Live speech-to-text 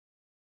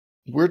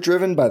We're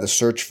driven by the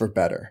search for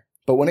better.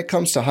 But when it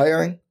comes to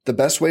hiring, the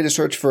best way to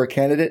search for a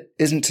candidate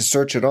isn't to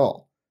search at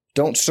all.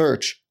 Don't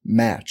search,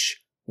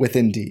 match with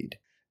Indeed.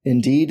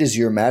 Indeed is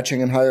your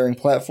matching and hiring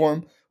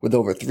platform with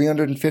over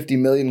 350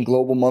 million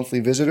global monthly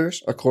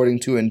visitors,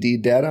 according to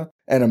Indeed data,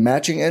 and a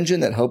matching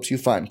engine that helps you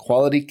find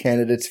quality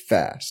candidates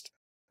fast.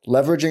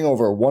 Leveraging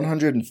over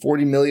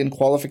 140 million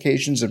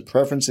qualifications and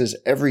preferences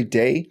every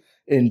day,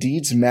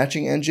 Indeed's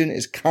matching engine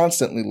is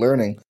constantly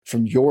learning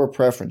from your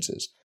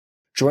preferences.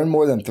 Join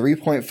more than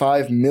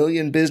 3.5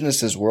 million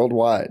businesses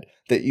worldwide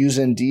that use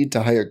Indeed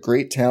to hire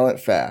great talent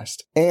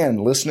fast.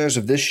 And listeners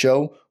of this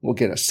show will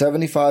get a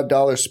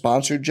 $75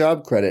 sponsored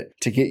job credit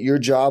to get your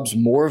jobs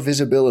more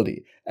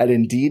visibility at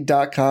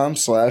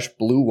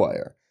Indeed.com/Blue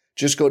Wire.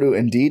 Just go to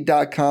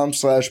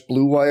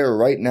Indeed.com/Blue Wire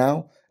right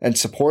now and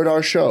support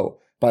our show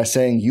by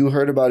saying you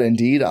heard about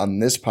Indeed on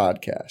this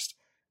podcast.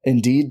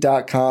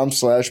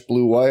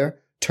 Indeed.com/Blue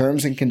Wire.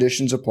 Terms and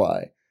conditions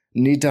apply.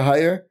 Need to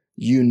hire?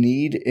 You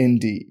need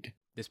Indeed.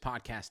 This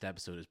podcast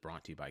episode is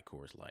brought to you by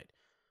Coors Light.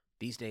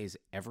 These days,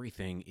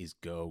 everything is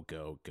go,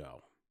 go,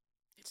 go.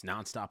 It's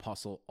nonstop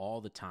hustle all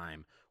the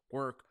time.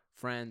 Work,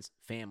 friends,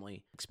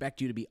 family,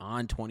 expect you to be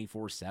on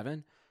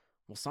 24/7.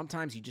 Well,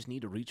 sometimes you just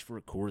need to reach for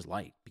a Coors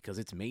Light because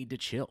it's made to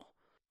chill.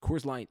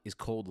 Coors Light is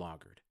cold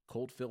lagered,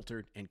 cold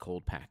filtered, and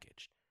cold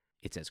packaged.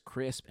 It's as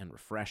crisp and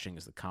refreshing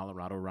as the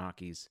Colorado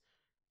Rockies.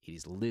 It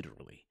is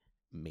literally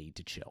made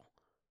to chill.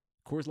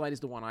 Coors Light is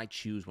the one I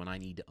choose when I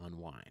need to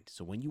unwind.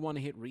 So when you want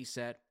to hit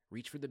reset,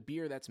 reach for the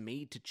beer that's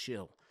made to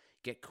chill.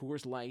 Get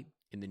Coors Light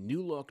in the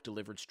new look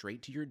delivered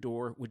straight to your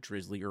door with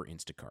Drizzly or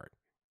Instacart.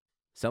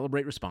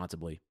 Celebrate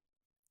responsibly.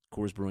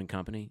 Coors Brewing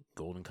Company,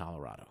 Golden,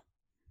 Colorado.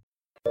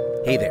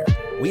 Hey there.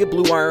 We at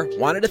Blue Wire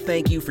wanted to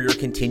thank you for your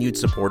continued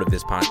support of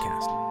this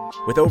podcast.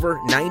 With over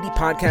 90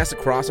 podcasts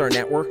across our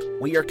network,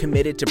 we are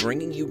committed to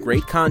bringing you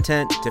great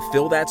content to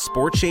fill that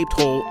sport-shaped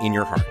hole in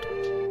your heart.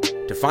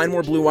 To find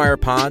more Blue Wire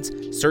pods,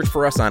 search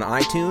for us on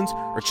iTunes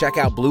or check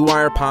out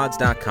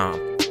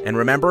BlueWirePods.com. And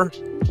remember,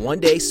 one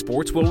day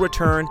sports will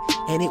return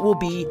and it will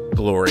be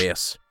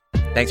glorious.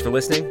 Thanks for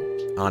listening.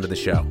 On to the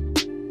show.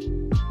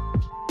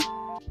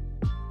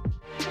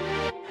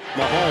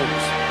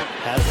 Mahomes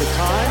has the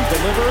time,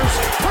 delivers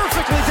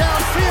perfectly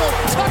downfield.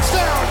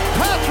 Touchdown!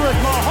 Patrick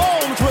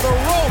Mahomes with a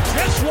rope.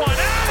 This one,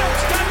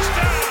 Adams,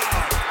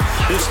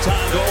 touchdown! This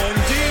time going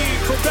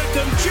deep for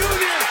Beckham Jr.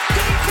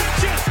 Did he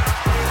catch it?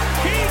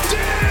 He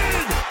did!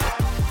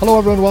 Hello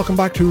everyone, welcome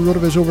back to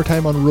RotoViz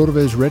Overtime on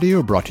RotoViz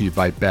Radio, brought to you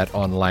by Bet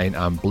Online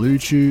and Blue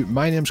Chew.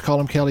 My name's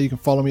Colin Kelly. You can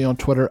follow me on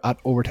Twitter at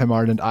Overtime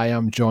Ireland. I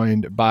am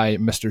joined by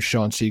Mr.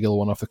 Sean Siegel,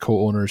 one of the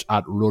co-owners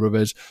at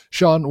RotoViz.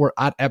 Sean, we're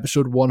at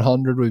episode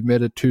 100. We've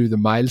made it to the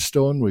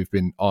milestone. We've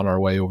been on our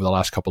way over the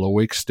last couple of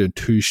weeks, doing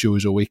 2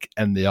 shows a week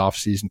in the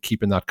off-season,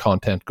 keeping that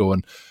content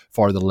going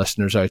for the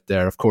listeners out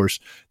there. Of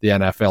course, the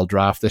NFL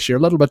draft this year,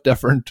 a little bit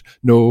different.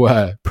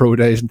 No pro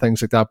days and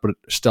things like that, but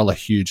still a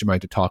huge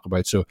amount to talk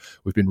about. So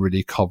we've been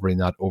really covering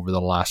that over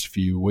the last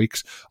few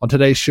weeks. On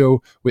today's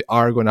show, we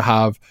are going to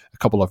have a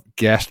couple of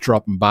guests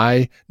dropping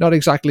by. Not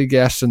exactly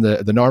guests in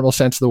the normal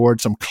sense of the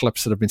word, some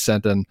clips that have been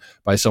sent in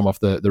by some of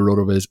the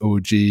RotoViz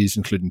OGs,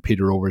 including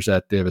Peter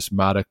Overzet, Davis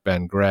Maddock,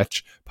 Ben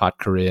Gretsch, Pat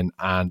Kerrane,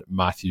 and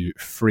Matthew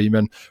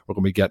Freeman. We're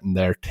going to be getting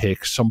their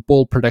takes, some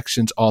bold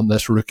predictions on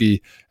this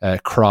rookie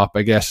crop.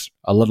 I guess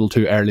a little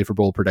too early for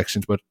bold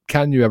predictions, but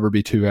can you ever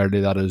be too early?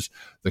 That is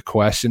the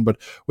question.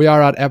 But we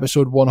are at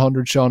episode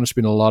 100, Sean. It's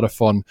been a lot of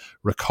fun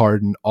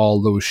recording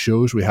all those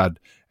shows. We had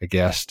a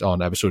guest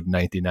on episode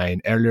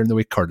 99 earlier in the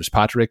week, Curtis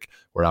Patrick.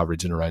 We're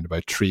averaging around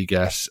about 3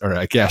 guests, or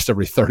a guest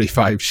every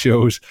 35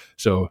 shows.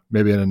 So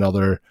maybe in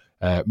another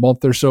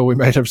month or so we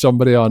might have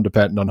somebody on,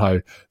 depending on how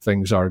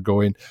things are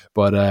going.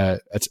 But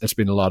it's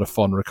been a lot of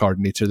fun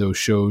recording each of those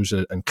shows,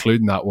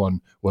 including that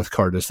one with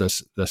Curtis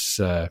this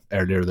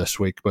earlier this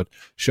week. But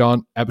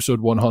Sean,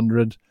 episode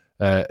 100,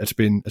 it's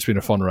been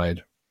a fun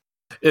ride.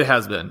 It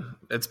has been.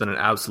 It's been an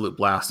absolute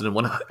blast. And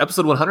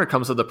episode 100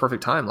 comes at the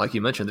perfect time. Like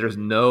you mentioned, there's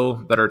no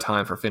better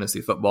time for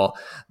fantasy football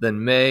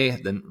than May,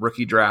 than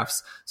rookie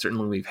drafts.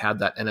 Certainly we've had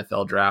that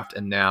NFL draft,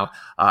 and now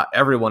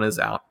everyone is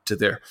out to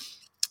their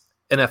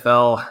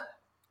NFL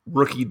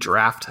rookie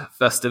draft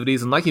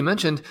festivities. And like you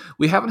mentioned,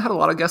 we haven't had a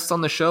lot of guests on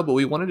the show, but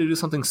we wanted to do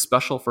something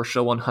special for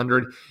show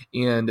 100.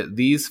 And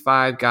these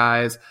 5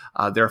 guys,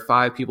 they're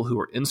 5 people who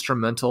were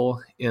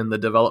instrumental in the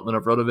development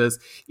of RotoViz,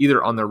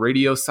 either on the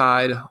radio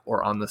side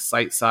or on the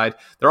site side.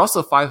 They're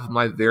also 5 of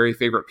my very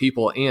favorite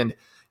people. And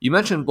you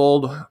mentioned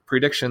bold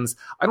predictions.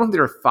 I don't think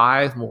there are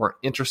 5 more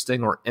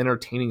interesting or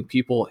entertaining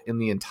people in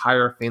the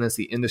entire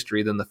fantasy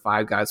industry than the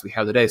 5 guys we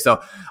have today. So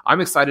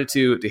I'm excited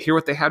to hear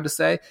what they have to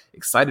say,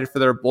 excited for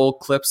their bold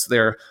clips,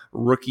 their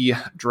rookie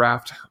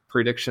draft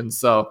predictions.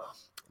 So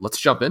let's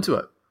jump into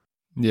it.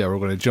 Yeah, we're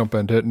going to jump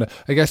into it. And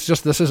I guess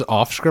just this is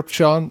off script,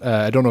 Sean.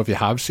 I don't know if you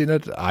have seen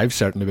it. I've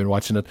certainly been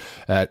watching it.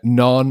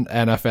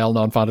 Non-NFL,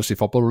 non-fantasy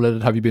football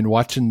related. Have you been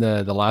watching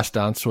the Last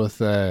Dance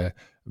with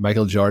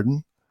Michael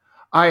Jordan?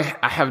 I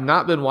have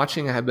not been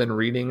watching. I have been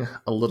reading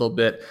a little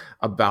bit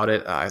about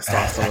it. I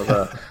saw some of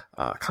the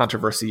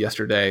controversy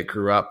yesterday.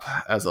 Grew up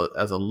as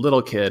a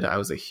little kid. I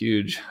was a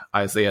huge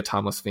Isaiah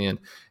Thomas fan.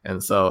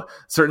 And so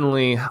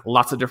certainly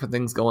lots of different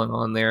things going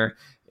on there.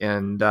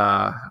 And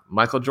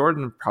Michael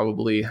Jordan,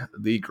 probably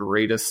the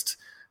greatest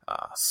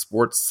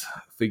sports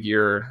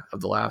figure of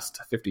the last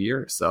 50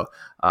 years. So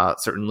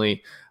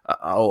certainly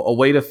a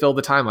way to fill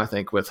the time, I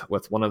think, with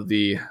one of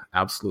the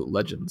absolute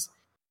legends.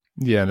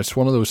 Yeah, and it's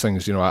one of those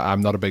things,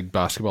 I'm not a big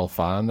basketball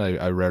fan.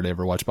 I rarely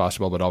ever watch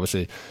basketball, but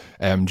obviously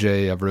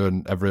MJ,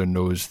 everyone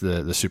knows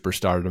the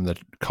superstardom that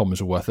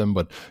comes with him,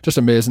 but just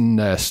amazing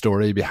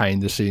story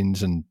behind the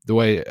scenes, and the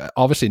way,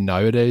 obviously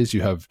nowadays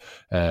you have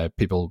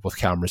people with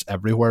cameras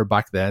everywhere.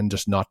 Back then,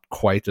 just not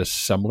quite as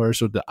similar,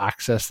 so the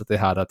access that they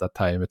had at that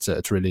time,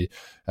 it's really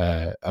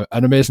an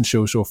amazing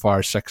show so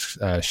far, 6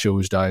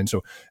 shows down,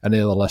 so any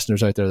of the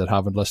listeners out there that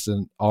haven't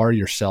listened, or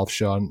yourself,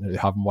 Sean, who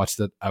haven't watched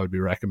it, I would be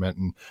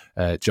recommending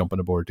jumping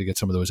aboard to get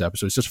some of those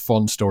episodes. Just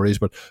fun stories.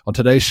 But on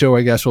today's show,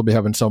 I guess we'll be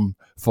having some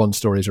fun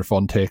stories or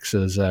fun takes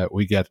as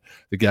we get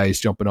the guys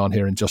jumping on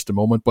here in just a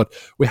moment. But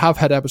we have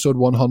had episode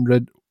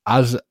 100.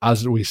 As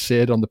we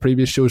said on the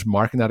previous shows,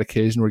 marking that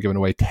occasion, we're giving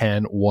away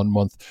 10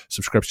 1-month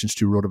subscriptions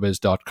to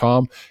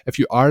rotoviz.com. If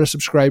you are a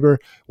subscriber,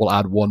 we'll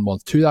add 1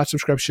 month to that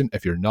subscription.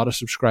 If you're not a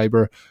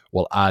subscriber,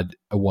 we'll add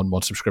a 1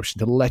 month subscription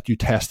to let you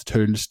test the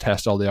tools,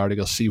 test all the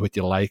articles, see what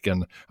you like,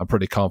 and I'm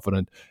pretty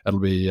confident it'll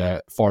be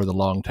for the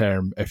long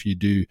term if you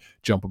do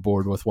jump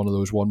aboard with one of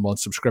those 1 month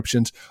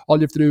subscriptions. All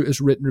you have to do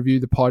is rate and review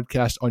the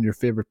podcast on your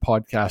favorite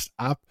podcast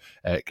app.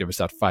 Give us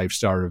that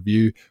 5-star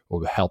review. We'll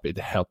be happy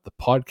to help the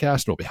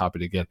podcast. We'll be happy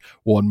to get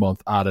 1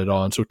 month added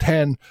on. So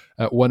 10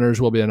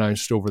 winners will be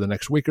announced over the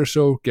next week or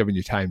so, giving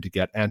you time to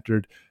get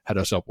entered. Hit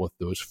us up with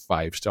those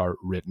 5-star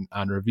rating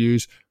and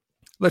reviews.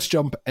 Let's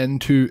jump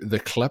into the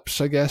clips,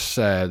 I guess.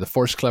 The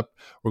first clip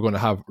we're going to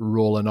have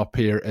rolling up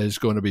here is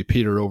going to be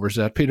Peter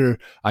Overzet. Peter,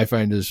 I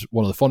find, is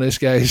one of the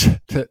funniest guys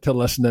to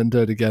listen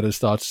into to get his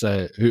thoughts,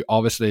 who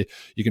obviously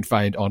you can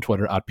find on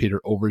Twitter at Peter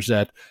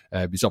Overzet.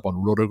 He's up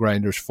on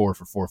Roto-Grinders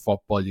 4for4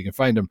 Football. You can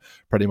find him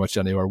pretty much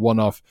anywhere.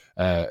 One off,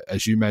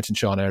 as you mentioned,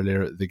 Sean,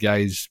 earlier, the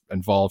guy's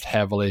involved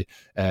heavily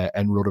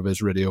in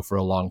RotoViz Radio for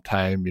a long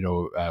time.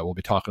 We'll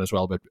be talking as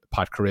well about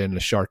Pat Curran in a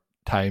short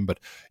time, but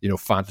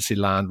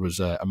Fantasyland was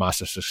a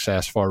massive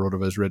success for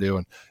RotoViz Radio,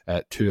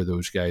 and 2 of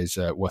those guys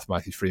with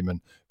Matthew Freeman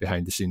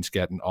behind the scenes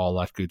getting all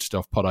that good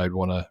stuff, put out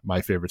one of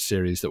my favorite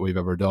series that we've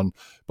ever done.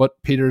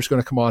 But Peter's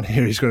going to come on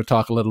here. He's going to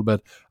talk a little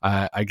bit,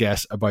 I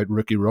guess, about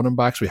rookie running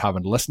backs. We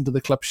haven't listened to the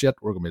clips yet.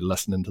 We're going to be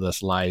listening to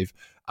this live,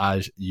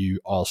 as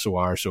you also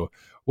are. So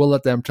we'll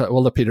let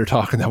Peter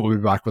talk, and then we'll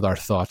be back with our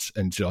thoughts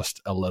in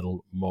just a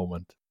little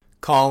moment.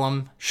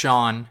 Colm,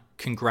 Sean,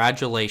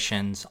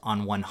 congratulations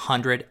on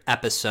 100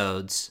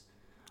 episodes.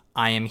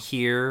 I am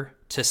here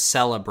to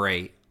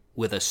celebrate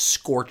with a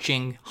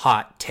scorching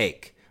hot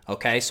take.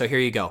 Okay, so here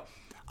you go.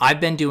 I've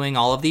been doing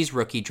all of these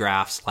rookie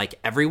drafts like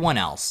everyone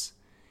else,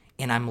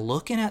 and I'm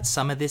looking at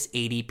some of this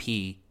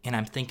ADP, and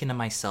I'm thinking to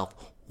myself,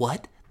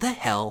 what the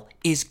hell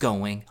is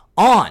going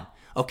on?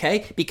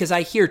 Okay, because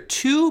I hear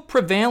 2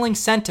 prevailing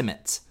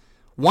sentiments.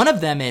 One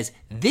of them is,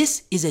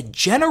 this is a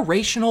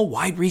generational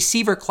wide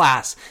receiver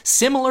class,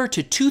 similar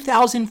to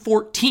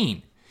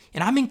 2014.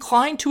 And I'm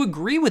inclined to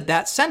agree with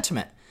that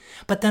sentiment.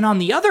 But then on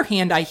the other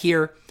hand, I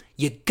hear,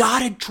 you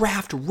gotta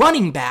draft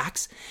running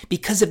backs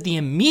because of the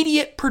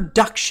immediate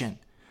production.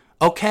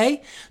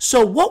 Okay?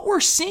 So what we're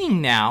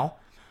seeing now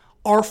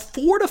are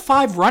 4 to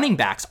 5 running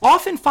backs,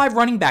 often 5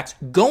 running backs,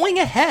 going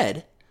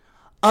ahead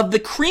of the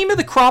cream of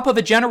the crop of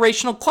a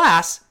generational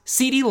class,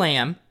 CeeDee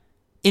Lamb,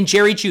 in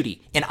Jerry Jeudy.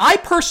 And I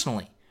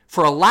personally,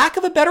 for a lack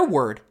of a better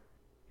word,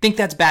 think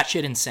that's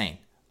batshit insane.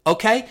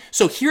 Okay?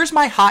 So here's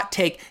my hot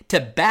take to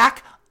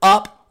back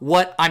up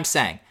what I'm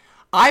saying.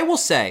 I will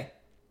say,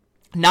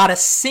 not a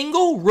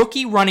single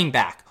rookie running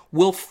back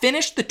will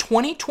finish the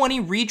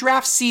 2020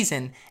 redraft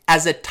season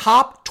as a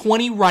top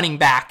 20 running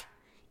back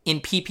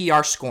in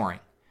PPR scoring.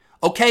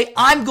 Okay?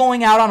 I'm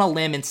going out on a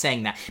limb and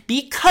saying that.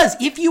 Because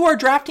if you are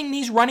drafting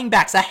these running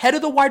backs ahead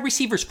of the wide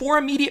receivers for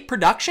immediate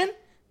production,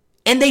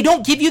 and they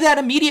don't give you that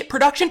immediate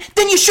production,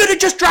 then you should have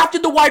just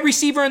drafted the wide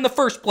receiver in the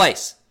first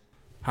place.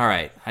 All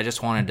right, I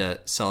just wanted to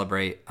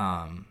celebrate.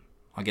 I'll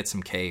get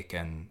some cake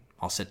and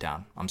I'll sit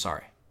down. I'm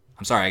sorry.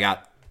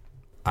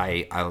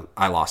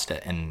 I lost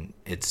it, and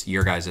it's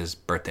your guys'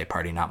 birthday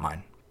party, not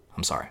mine.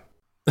 I'm sorry.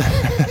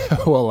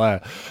 Well,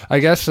 I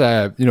guess,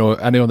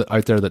 anyone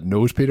out there that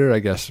knows Peter, I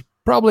guess,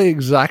 probably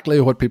exactly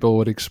what people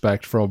would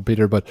expect from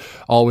Peter, but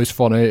always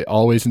funny,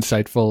 always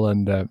insightful,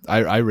 and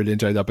I really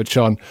enjoyed that. But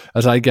Sean,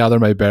 as I gather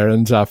my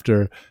bearings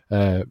after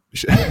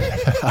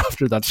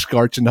after that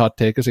scorching hot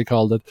take, as he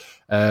called it,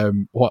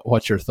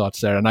 what's your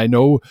thoughts there? And I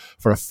know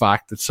for a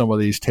fact that some of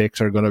these takes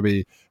are going to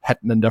be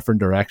hitting in different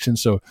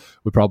directions, so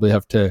we probably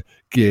have to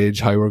gauge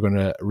how we're going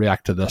to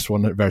react to this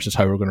one versus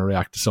how we're going to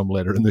react to some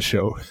later in the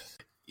show.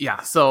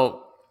 Yeah,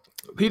 so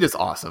Pete is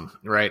awesome,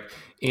 right?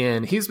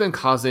 And he's been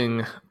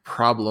causing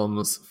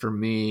problems for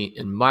me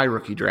in my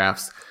rookie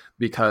drafts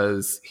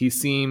because he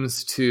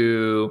seems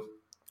to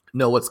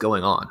know what's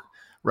going on,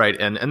 right?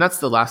 And that's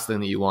the last thing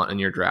that you want in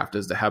your draft,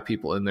 is to have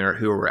people in there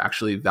who are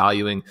actually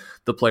valuing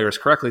the players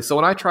correctly. So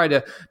when I try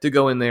to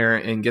go in there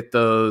and get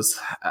those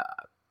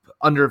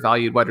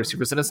undervalued wide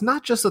receivers, and it's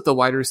not just that the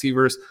wide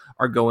receivers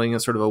are going in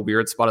sort of a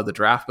weird spot of the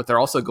draft, but they're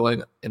also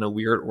going in a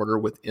weird order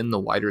within the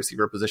wide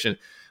receiver position.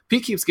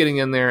 Pete keeps getting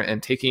in there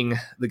and taking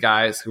the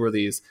guys who are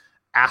these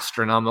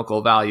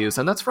astronomical values,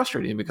 and that's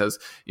frustrating because,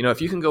 you know, if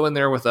you can go in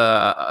there with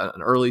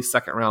an early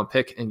second round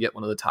pick and get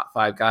one of the top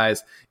 5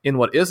 guys in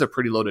what is a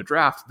pretty loaded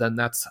draft, then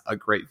that's a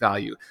great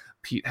value.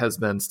 Pete has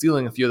been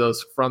stealing a few of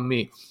those from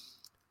me.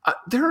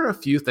 There are a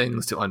few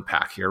things to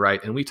unpack here,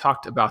 right? And we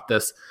talked about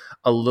this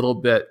a little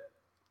bit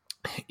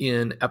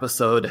in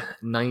episode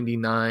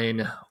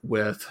 99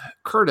 with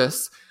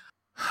Curtis.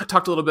 I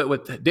talked a little bit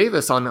with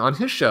Davis on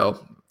his show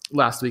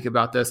last week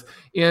about this.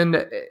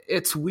 And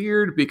it's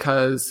weird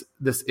because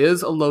this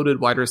is a loaded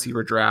wide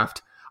receiver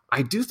draft.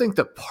 I do think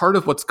that part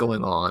of what's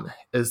going on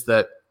is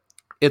that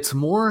it's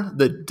more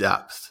the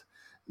depth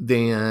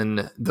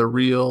than the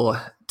real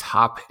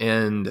top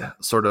end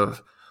sort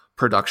of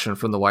production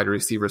from the wide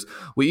receivers.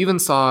 We even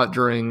saw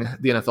during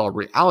the NFL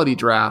reality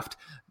draft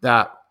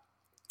that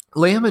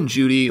Lamb and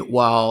Jeudy,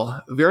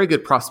 while very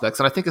good prospects,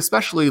 and I think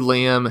especially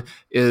Lamb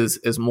is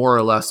more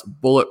or less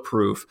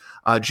bulletproof.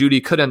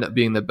 Jeudy could end up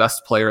being the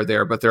best player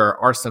there, but there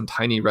are some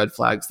tiny red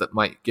flags that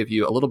might give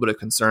you a little bit of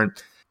concern.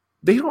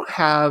 They don't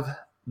have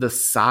the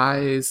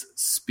size,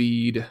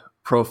 speed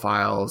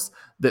profiles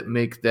that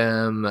make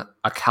them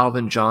a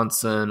Calvin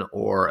Johnson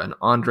or an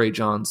Andre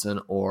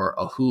Johnson or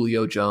a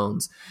Julio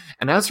Jones.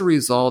 And as a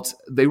result,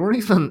 they weren't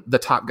even the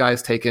top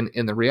guys taken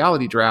in the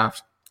reality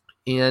draft.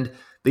 And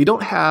they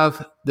don't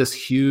have this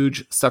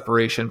huge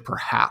separation,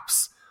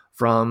 perhaps,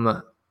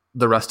 from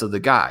the rest of the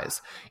guys.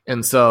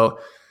 And so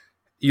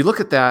you look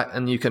at that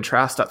and you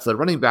contrast that to the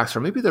running backs, or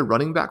maybe the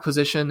running back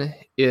position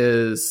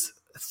is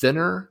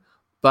thinner,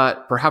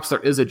 but perhaps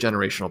there is a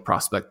generational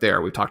prospect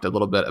there. We talked a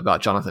little bit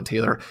about Jonathan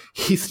Taylor.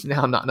 He's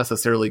now not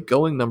necessarily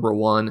going number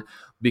 1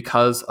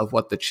 because of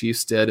what the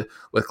Chiefs did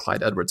with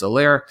Clyde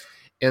Edwards-Helaire.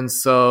 And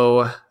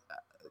so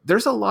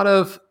there's a lot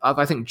of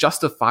I think,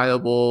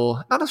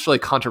 justifiable, not necessarily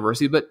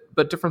controversy, but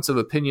difference of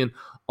opinion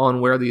on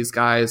where these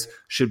guys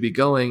should be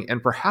going.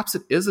 And perhaps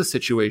it is a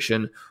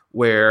situation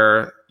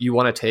where you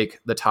want to take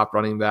the top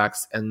running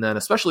backs, and then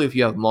especially if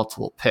you have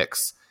multiple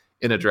picks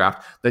in a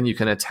draft, then you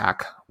can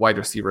attack wide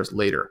receivers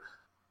later.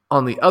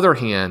 On the other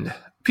hand,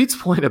 Pete's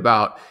point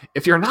about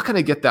if you're not going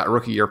to get that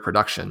rookie year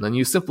production, then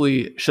you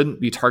simply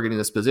shouldn't be targeting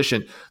this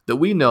position that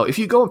we know if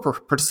you go and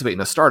participate in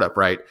a startup,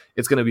 right,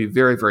 it's going to be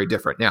very, very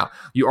different. Now,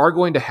 you are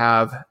going to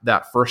have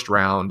that first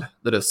round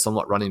that is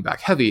somewhat running back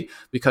heavy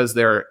because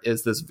there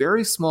is this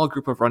very small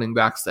group of running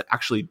backs that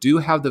actually do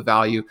have the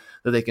value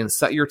that they can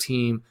set your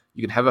team.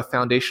 You can have a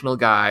foundational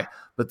guy,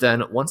 but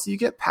then once you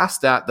get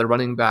past that, the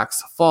running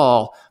backs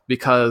fall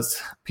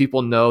because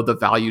people know the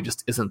value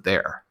just isn't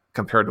there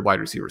compared to wide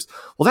receivers.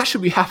 Well, that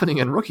should be happening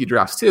in rookie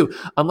drafts too,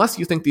 unless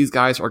you think these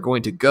guys are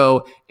going to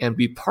go and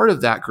be part of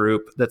that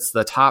group that's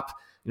the top,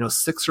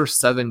 6 or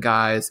 7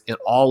 guys in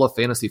all of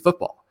fantasy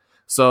football.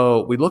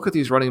 So we look at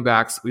these running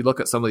backs, we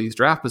look at some of these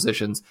draft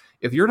positions.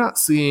 If you're not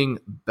seeing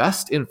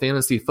best in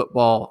fantasy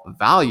football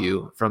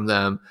value from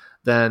them,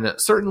 then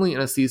certainly in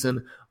a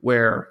season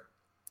where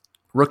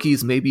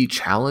rookies may be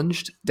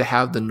challenged to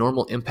have the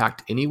normal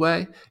impact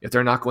anyway. If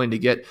they're not going to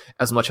get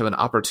as much of an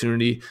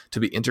opportunity to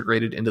be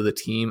integrated into the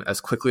team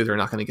as quickly, they're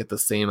not going to get the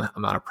same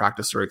amount of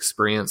practice or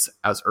experience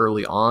as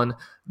early on,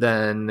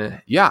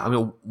 then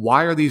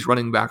why are these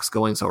running backs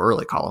going so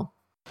early, Colin?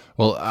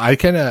 Well, I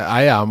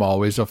am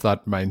always of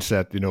that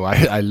mindset.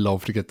 I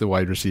love to get the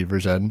wide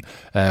receivers in.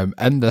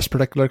 In this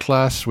particular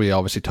class, we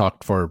obviously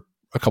talked for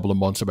a couple of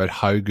months about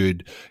how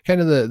good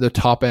kind of the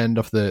top end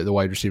of the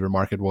wide receiver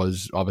market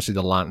was. Obviously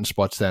the landing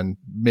spots then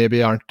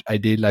maybe aren't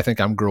ideal. I think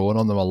I'm growing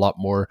on them a lot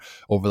more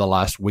over the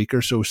last week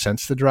or so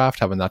since the draft,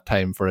 having that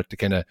time for it to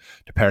kind of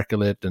to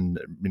percolate and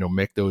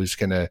make those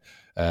kind of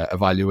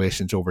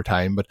evaluations over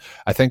time. But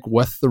I think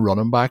with the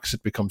running backs,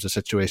 it becomes a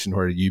situation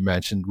where you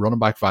mentioned running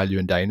back value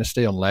in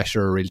Dynasty, unless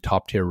you're a real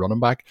top tier running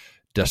back,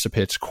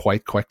 dissipates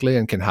quite quickly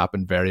and can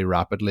happen very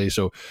rapidly.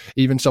 So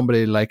even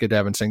somebody like a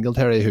Devin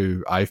Singletary,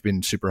 who I've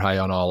been super high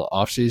on all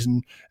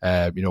offseason,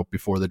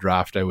 before the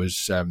draft, I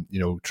was,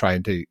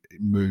 trying to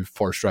move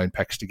first round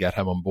picks to get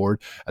him on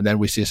board. And then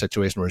we see a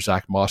situation where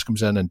Zach Moss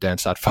comes in and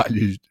dents that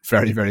value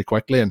very, very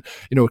quickly. And,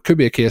 it could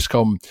be a case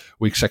come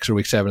week 6 or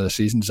week 7 of the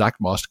season, Zach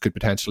Moss could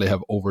potentially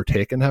have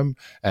overtaken him.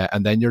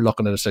 And then you're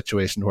looking at a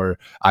situation where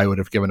I would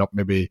have given up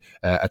maybe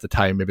at the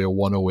time, maybe a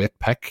 108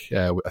 pick.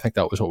 I think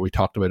that was what we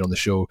talked about on the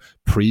show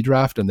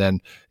pre-draft, and then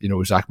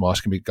Zach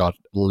Moss can be got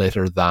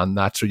later than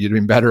that. So you'd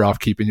been better off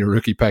keeping your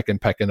rookie pick and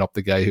picking up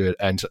the guy who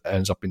ends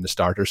up being the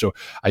starter. So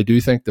I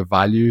do think the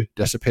value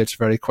dissipates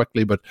very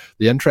quickly. But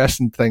the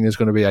interesting thing is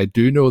going to be, I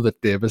do know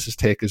that Davis's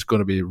take is going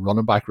to be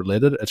running back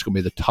related. It's going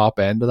to be the top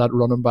end of that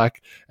running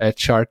back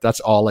chart. That's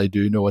all I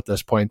do know at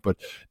this point. But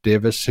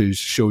Davis, whose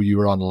show you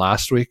were on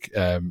last week,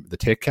 the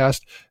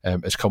Takecast,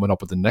 is coming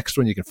up with the next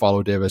one. You can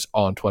follow Davis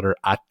on Twitter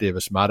at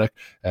DavisMatic,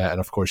 and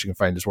of course you can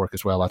find his work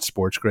as well at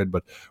SportsGrid.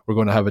 But we're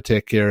going to have a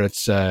take here.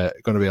 It's going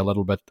to be a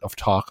little bit of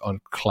talk on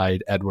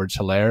Clyde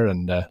Edwards-Helaire,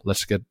 and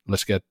let's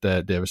get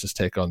Davis's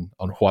take on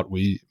what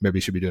we maybe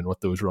should be doing with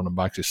those running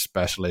backs,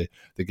 especially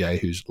the guy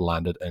who's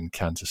landed in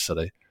Kansas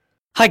City.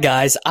 Hi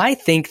guys, I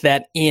think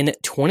that in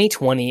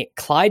 2020,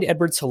 Clyde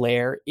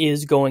Edwards-Helaire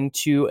is going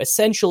to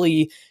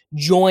essentially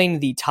join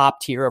the top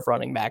tier of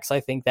running backs. I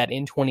think that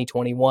in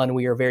 2021,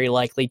 we are very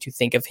likely to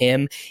think of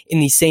him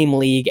in the same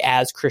league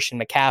as Christian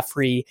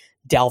McCaffrey,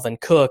 Dalvin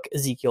Cook,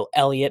 Ezekiel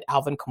Elliott,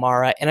 Alvin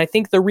Kamara, and I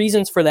think the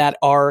reasons for that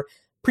are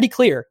pretty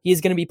clear. He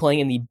is going to be playing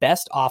in the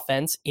best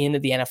offense in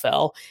the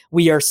NFL.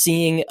 We are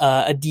seeing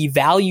a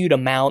devalued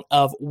amount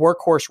of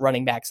workhorse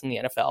running backs in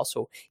the NFL.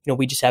 So,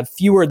 we just have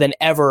fewer than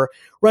ever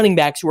running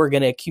backs who are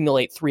going to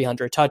accumulate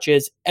 300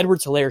 touches.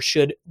 Edwards-Helaire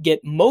should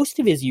get most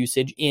of his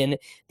usage in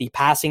the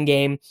passing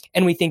game,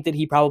 and we think that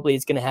he probably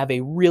is going to have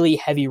a really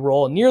heavy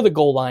role near the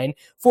goal line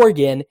for,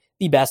 again,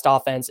 the best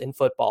offense in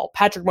football.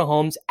 Patrick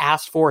Mahomes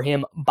asked for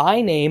him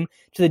by name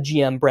to the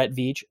GM Brett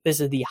Veach.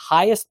 This is the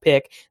highest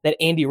pick that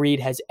Andy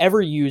Reid has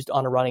ever used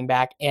on a running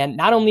back. And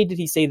not only did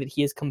he say that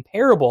he is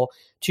comparable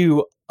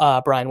to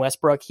Brian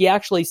Westbrook, he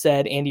actually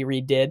said, Andy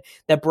Reid did,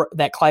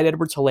 that Clyde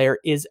Edwards-Helaire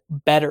is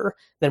better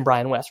than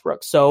Brian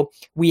Westbrook. So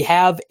we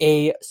have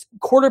a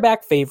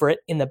quarterback favorite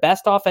in the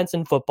best offense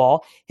in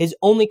football. His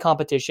only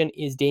competition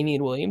is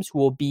Damian Williams, who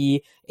will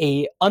be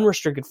a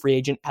unrestricted free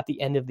agent at the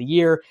end of the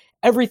year.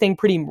 Everything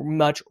pretty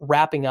much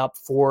wrapping up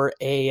for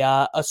a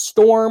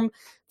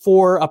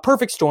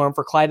perfect storm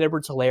for Clyde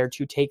Edwards-Helaire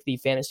to take the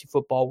fantasy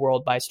football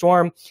world by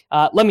storm.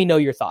 Let me know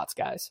your thoughts,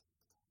 guys.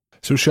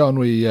 So, Sean,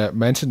 we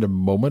mentioned a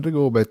moment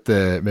ago about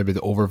maybe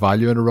the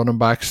overvaluing of running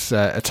backs.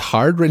 It's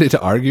hard really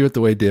to argue with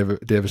the way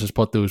Davis has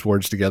put those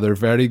words together.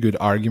 Very good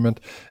argument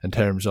in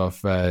terms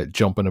of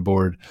jumping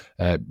aboard,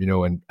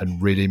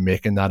 and really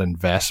making that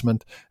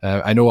investment.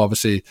 I know,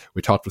 obviously,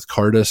 we talked with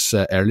Curtis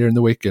earlier in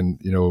the week, and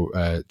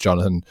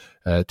Jonathan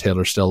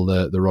Taylor still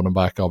the running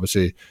back,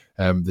 obviously,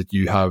 that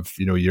you have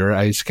your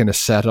eyes kind of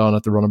set on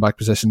at the running back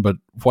position. But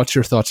what's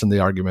your thoughts on the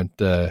argument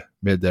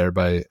made there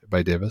by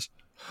Davis?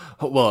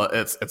 Well,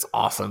 it's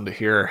awesome to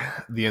hear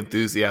the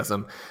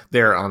enthusiasm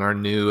there on our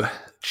new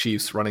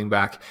Chiefs running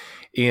back.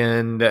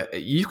 And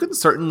you can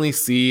certainly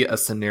see a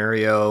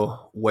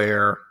scenario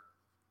where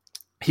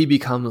he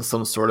becomes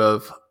some sort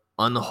of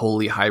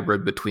unholy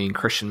hybrid between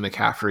Christian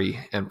McCaffrey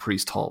and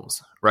Priest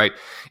Holmes, right?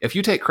 If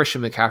you take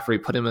Christian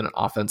McCaffrey, put him in an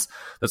offense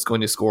that's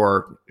going to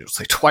score,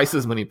 say, twice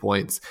as many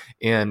points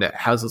and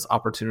has those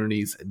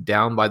opportunities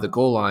down by the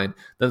goal line,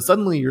 then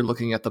suddenly you're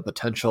looking at the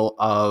potential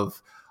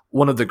of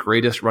one of the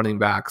greatest running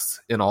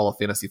backs in all of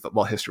fantasy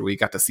football history. We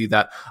got to see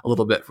that a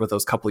little bit for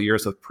those couple of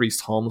years with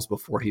Priest Holmes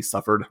before he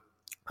suffered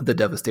the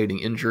devastating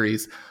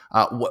injuries.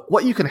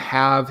 What you can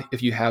have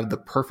if you have the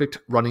perfect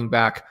running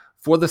back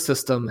for the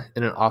system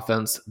in an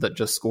offense that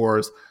just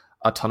scores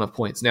a ton of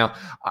points. Now,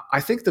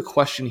 I think the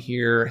question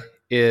here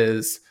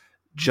is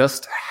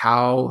just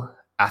how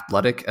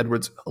athletic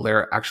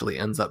Edwards-Helaire actually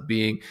ends up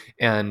being,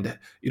 and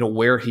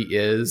where he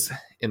is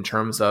in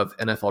terms of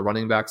NFL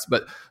running backs.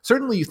 But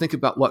certainly you think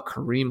about what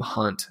Kareem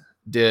Hunt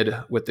did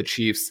with the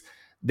Chiefs.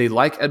 They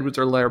like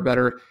Edwards-Helaire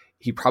better.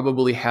 He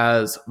probably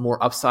has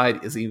more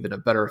upside, is even a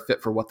better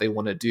fit for what they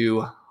want to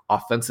do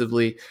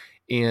offensively.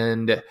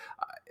 And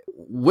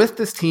with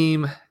this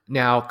team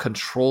now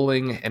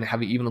controlling and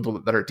having even a little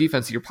bit better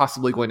defense, you're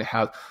possibly going to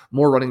have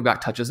more running back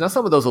touches. Now,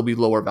 some of those will be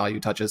lower value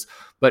touches,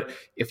 but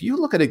if you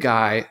look at a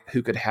guy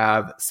who could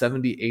have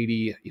 70,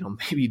 80,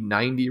 maybe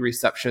 90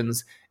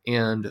 receptions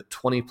and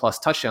 20 plus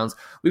touchdowns,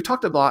 we've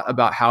talked a lot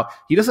about how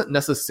he doesn't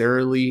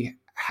necessarily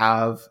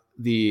have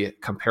the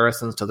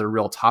comparisons to the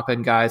real top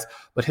end guys,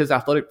 but his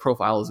athletic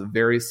profile is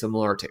very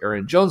similar to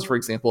Aaron Jones, for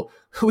example,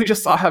 who we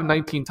just saw have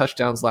 19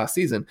 touchdowns last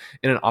season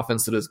in an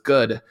offense that is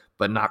good,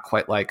 but not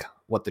quite like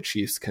what the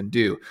Chiefs can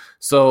do.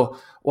 So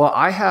while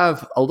I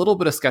have a little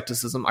bit of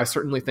skepticism, I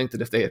certainly think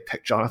that if they had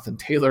picked Jonathan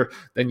Taylor,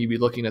 then you'd be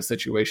looking at a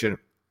situation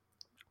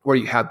where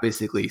you have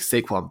basically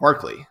Saquon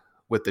Barkley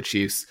with the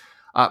Chiefs.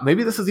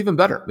 Maybe this is even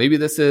better. Maybe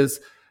this is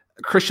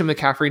Christian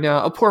McCaffrey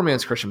now, a poor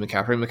man's Christian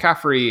McCaffrey.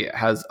 McCaffrey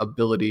has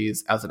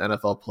abilities as an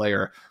NFL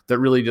player that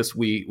really just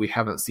we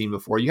haven't seen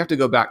before. You have to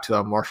go back to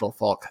a Marshall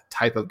Faulk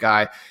type of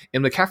guy,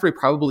 and McCaffrey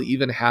probably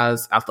even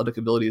has athletic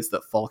abilities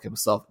that Faulk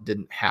himself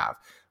didn't have,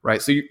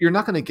 right? So you're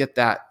not going to get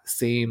that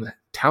same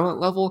talent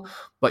level,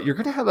 but you're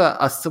going to have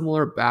a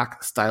similar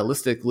back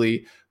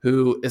stylistically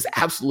who is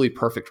absolutely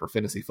perfect for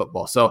fantasy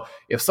football. So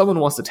if someone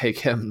wants to take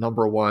him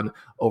number one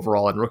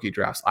overall in rookie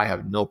drafts, I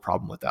have no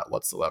problem with that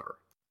whatsoever.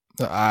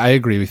 I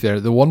agree with you.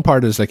 The one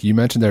part is, like you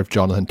mentioned there, if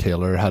Jonathan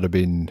Taylor had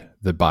been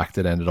the back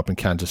that ended up in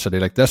Kansas City,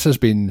 like this has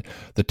been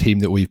the team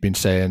that we've been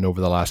saying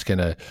over the last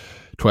kind of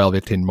 12,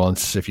 18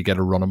 months. If you get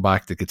a running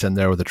back that gets in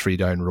there with a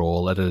 3-down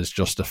roll, it is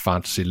just a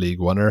fantasy league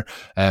winner.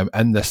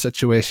 In this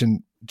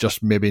situation,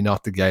 just maybe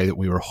not the guy that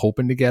we were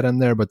hoping to get in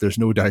there, but there's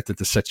no doubt that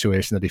the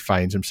situation that he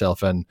finds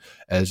himself in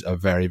is a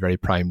very, very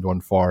primed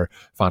one for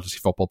fantasy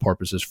football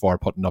purposes, for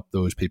putting up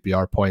those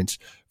PPR points,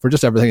 for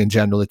just everything in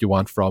general that you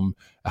want from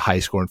a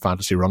high-scoring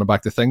fantasy running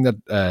back. The thing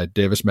that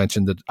Davis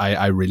mentioned that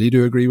I really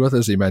do agree with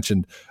is he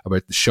mentioned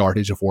about the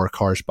shortage of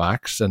workhorse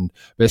backs. And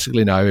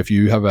basically now, if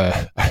you have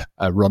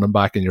a running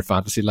back in your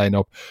fantasy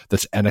lineup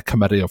that's in a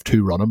committee of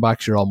 2 running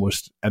backs, you're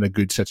almost in a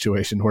good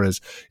situation. Whereas,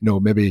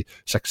 maybe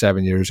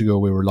 6-7 years ago,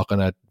 we were looking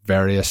at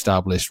very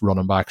established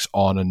running backs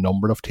on a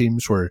number of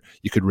teams where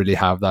you could really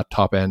have that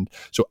top end.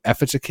 So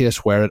if it's a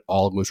case where it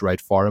all goes right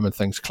for him and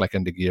things click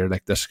into gear,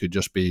 like this could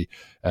just be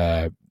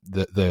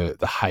the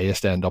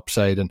highest end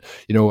upside. And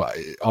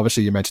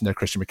obviously you mentioned that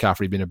Christian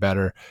McCaffrey being a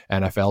better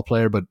NFL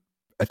player, but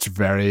it's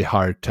very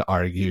hard to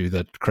argue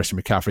that Christian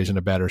McCaffrey's in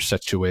a better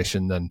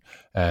situation than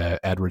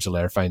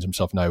Edwards-Helaire finds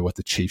himself now with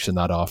the Chiefs in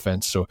that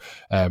offense. So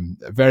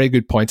very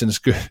good point, and it's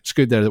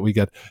good there that we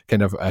get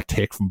kind of a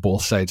take from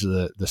both sides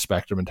of the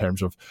spectrum in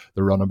terms of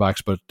the running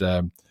backs. But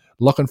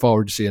looking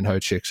forward to seeing how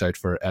it shakes out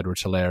for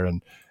Edwards-Helaire,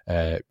 and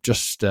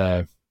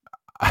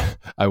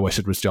I wish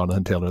it was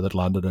Jonathan Taylor that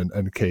landed in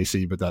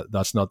KC, but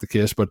that's not the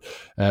case. But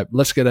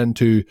let's get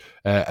into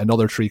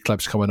another 3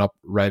 clips coming up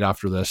right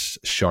after this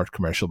short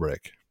commercial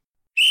break.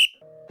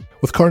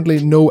 With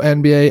currently no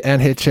NBA,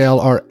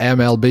 NHL or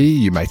MLB,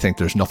 you might think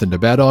there's nothing to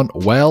bet on.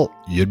 Well,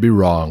 you'd be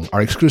wrong.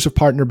 Our exclusive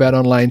partner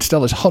BetOnline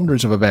still has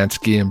hundreds of events,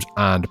 games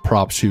and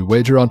props to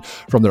wager on.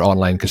 From their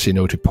online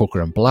casino to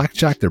poker and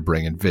blackjack, they're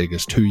bringing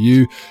Vegas to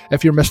you.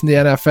 If you're missing the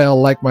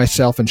NFL like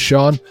myself and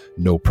Sean,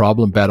 no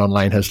problem.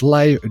 BetOnline has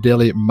live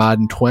daily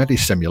Madden 20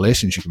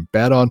 simulations you can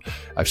bet on.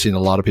 I've seen a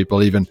lot of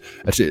people even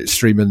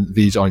streaming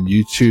these on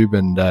YouTube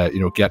and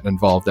getting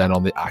involved then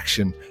on the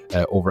action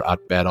over at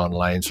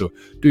BetOnline. So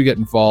do get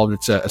involved.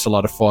 It's a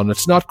lot of fun.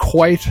 It's not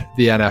quite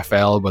the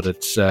NFL, but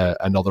it's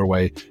another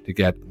way to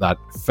get that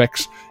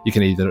fix. You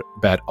can either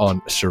bet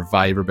on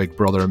Survivor, Big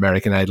Brother,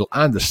 American Idol,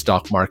 and the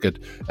stock market,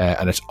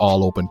 and it's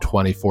all open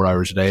 24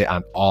 hours a day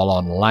and all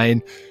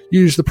online.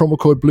 Use the promo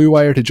code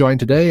BlueWire to join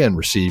today and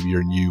receive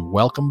your new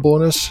welcome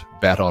bonus.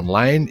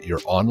 BetOnline,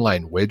 your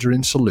online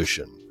wagering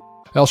solution.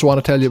 I also want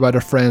to tell you about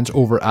our friends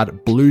over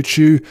at Blue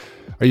Chew.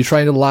 Are you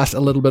trying to last a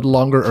little bit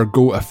longer or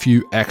go a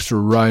few extra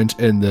rounds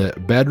in the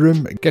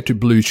bedroom? Get to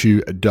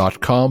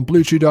BlueChew.com.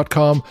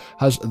 BlueChew.com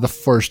has the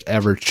first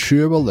ever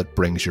chewable that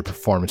brings your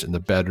performance in the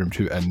bedroom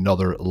to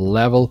another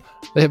level.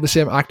 They have the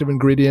same active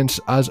ingredients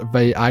as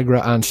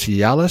Viagra and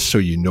Cialis, so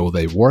you know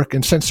they work.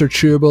 And since they're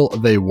chewable,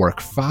 they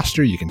work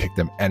faster. You can take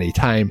them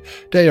anytime,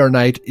 day or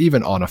night,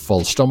 even on a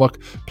full stomach.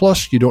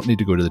 Plus, you don't need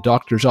to go to the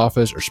doctor's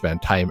office or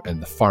spend time in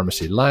the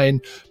pharmacy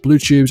line. Blue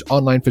Chew's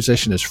online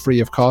physician is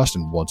free of cost,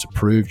 and once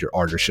approved, your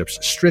order ships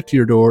straight to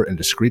your door in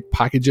discreet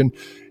packaging.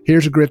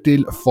 Here's a great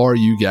deal for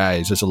you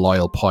guys as a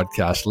loyal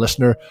podcast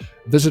listener.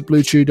 Visit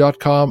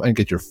BlueChew.com and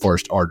get your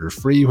first order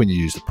free when you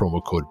use the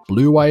promo code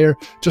BlueWire.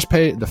 Just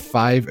pay the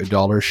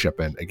 $5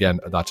 shipping. Again,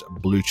 that's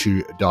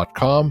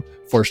BlueChew.com.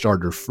 First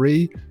order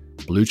free.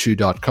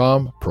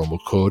 BlueChew.com. Promo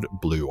code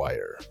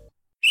BlueWire.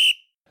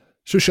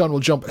 So, Sean, we'll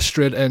jump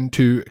straight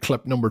into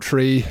clip number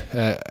 3.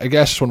 I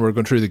guess when we were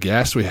going through the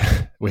guests, we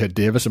had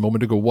Davis a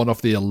moment ago, one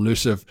of the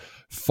elusive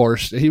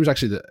first. He was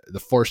actually the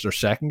first or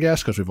second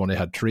guest because we've only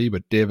had 3,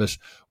 but Davis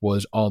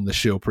was on the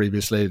show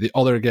previously. The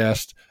other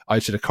guest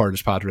outside of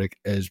Curtis Patrick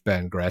is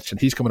Ben Gretch,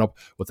 and he's coming up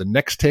with the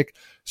next take.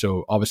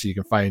 So, obviously, you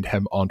can find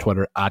him on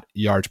Twitter at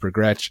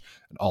YardsPerGretch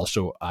and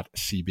also at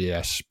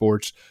CBS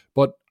Sports.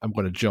 But I'm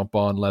going to jump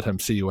on, let him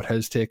see what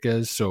his take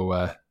is.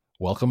 So,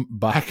 welcome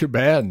back,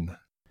 Ben.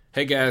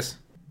 Hey guys,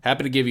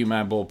 happy to give you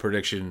my bold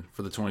prediction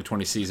for the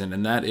 2020 season,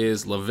 and that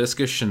is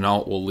Laviska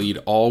Shenault will lead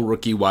all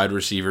rookie wide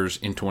receivers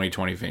in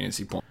 2020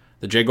 fantasy points.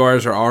 The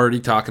Jaguars are already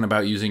talking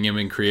about using him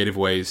in creative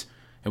ways,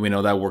 and we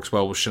know that works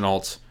well with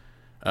Shenault's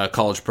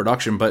college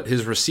production, but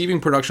his receiving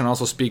production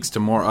also speaks to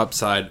more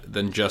upside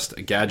than just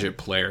a gadget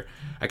player.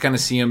 I kind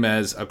of see him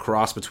as a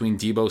cross between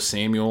Deebo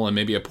Samuel and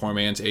maybe a poor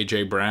man's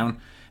A.J.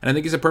 Brown, and I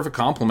think he's a perfect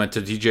complement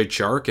to DJ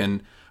Chark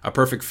and a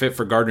perfect fit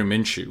for Gardner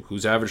Minshew,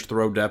 whose average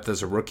throw depth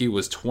as a rookie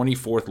was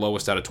 24th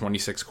lowest out of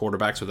 26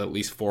 quarterbacks with at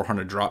least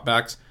 400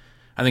 dropbacks.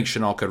 I think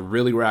Shenault could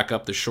really rack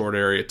up the short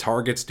area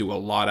targets, do a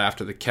lot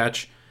after the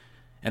catch,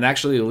 and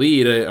actually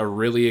lead a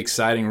really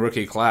exciting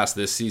rookie class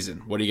this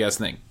season. What do you guys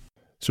think?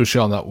 So,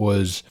 Sean, that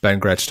was Ben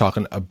Gretch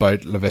talking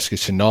about Laviska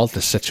Shenault,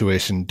 the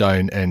situation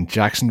down in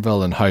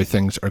Jacksonville and how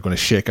things are going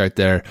to shake out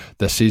there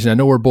this season. I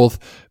know we're both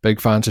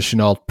big fans of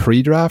Shenault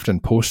pre-draft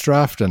and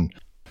post-draft, and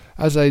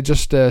As I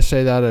just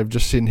say that, I've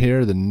just seen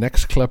here the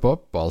next clip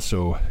up,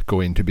 also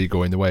going to be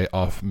going the way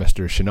of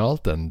Mr. Chenault,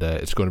 and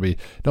it's going to be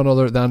none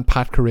other than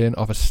Pat Kerrane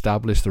of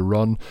Establish the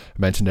Run. I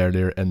mentioned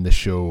earlier in the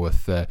show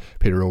with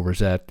Peter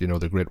Overzet,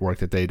 the great work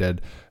that they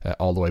did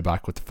all the way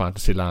back with the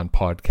Fantasyland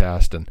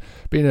podcast, and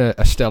being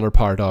a stellar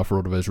part of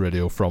RotoViz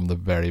Radio from the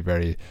very,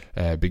 very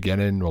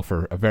beginning, well,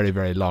 for a very,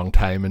 very long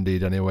time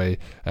indeed anyway.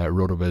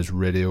 RotoViz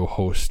Radio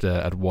host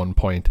at one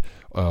point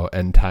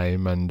in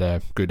time,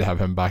 and good to have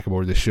him back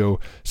aboard the show.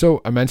 So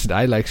I mentioned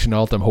I like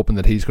Chenault. I'm hoping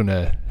that he's going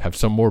to have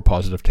some more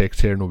positive takes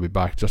here, and we'll be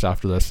back just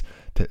after this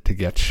to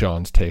get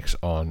Sean's takes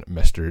on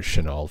Mr.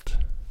 Chenault.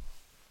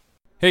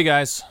 Hey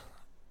guys,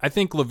 I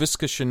think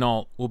Laviska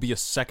Shenault will be a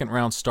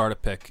second-round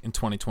startup pick in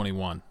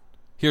 2021.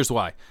 Here's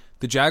why.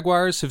 The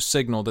Jaguars have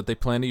signaled that they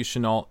plan to use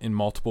Shenault in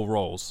multiple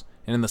roles,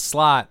 and in the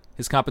slot,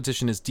 his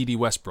competition is Dede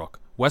Westbrook.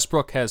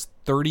 Westbrook has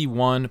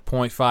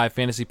 31.5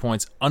 fantasy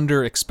points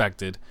under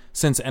expected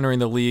since entering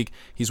the league.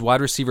 He's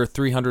wide receiver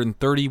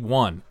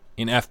 331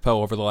 in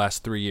FPO over the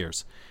last 3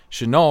 years.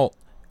 Shenault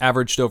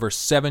averaged over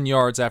 7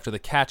 yards after the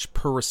catch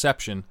per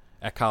reception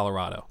at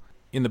Colorado.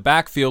 In the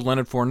backfield,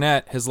 Leonard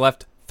Fournette has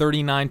left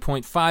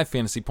 39.5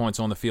 fantasy points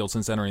on the field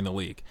since entering the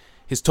league.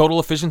 His total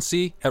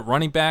efficiency at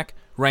running back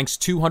ranks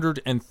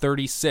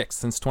 236th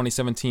since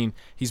 2017.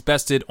 He's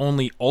bested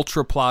only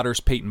ultra plotters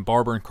Peyton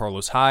Barber and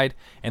Carlos Hyde,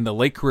 and the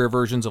late career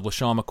versions of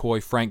LaShawn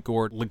McCoy, Frank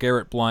Gore,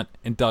 LeGarrette Blount,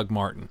 and Doug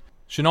Martin.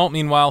 Shenault,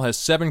 meanwhile, has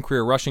 7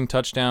 career rushing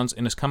touchdowns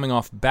and is coming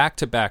off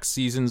back-to-back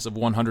seasons of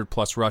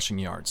 100-plus rushing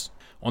yards.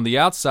 On the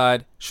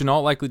outside,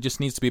 Shenault likely just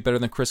needs to be better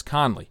than Chris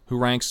Conley, who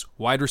ranks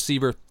wide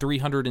receiver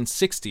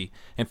 360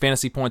 in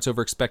fantasy points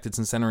over expected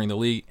since entering the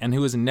league, and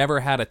who has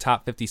never had a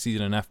top 50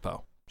 season in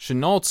FPO.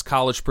 Shenault's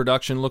college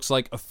production looks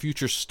like a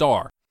future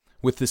star,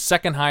 with the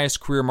second highest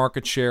career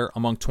market share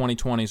among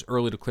 2020's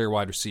early to clear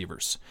wide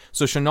receivers.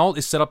 So Shenault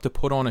is set up to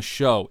put on a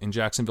show in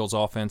Jacksonville's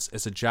offense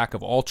as a jack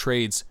of all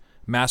trades,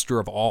 master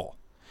of all.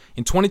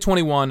 In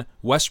 2021,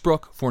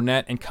 Westbrook,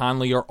 Fournette, and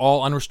Conley are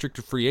all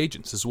unrestricted free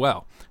agents as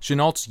well.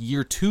 Shenault's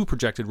year 2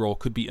 projected role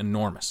could be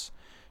enormous.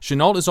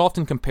 Shenault is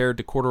often compared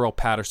to Cordarrelle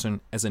Patterson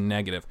as a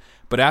negative,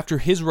 but after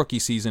his rookie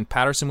season,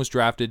 Patterson was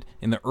drafted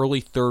in the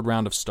early 3rd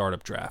round of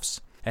startup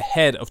drafts,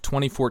 ahead of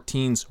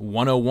 2014's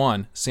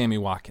 101 Sammy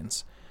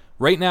Watkins.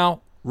 Right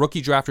now,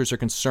 rookie drafters are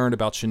concerned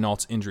about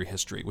Shenault's injury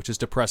history, which is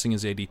depressing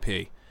his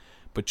ADP.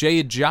 But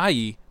Jay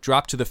Ajayi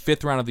dropped to the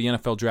 5th round of the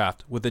NFL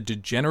draft with a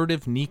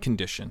degenerative knee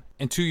condition,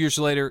 and 2 years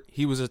later,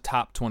 he was a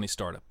top 20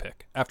 startup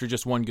pick after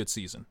just one good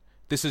season.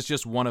 This is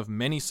just one of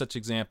many such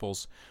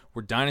examples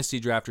where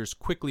dynasty drafters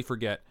quickly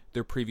forget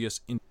their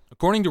previous.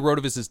 According to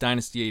RotoViz's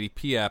Dynasty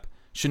ADP app,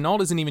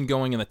 Shenault isn't even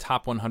going in the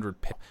top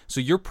 100 pick, so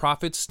your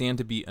profits stand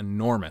to be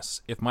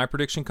enormous if my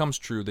prediction comes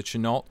true that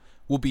Shenault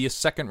will be a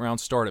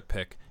second-round startup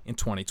pick in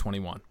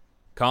 2021.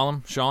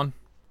 Colm, Sean,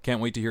 can't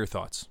wait to hear your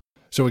thoughts.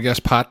 So I guess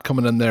Pat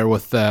coming in there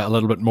with a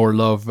little bit more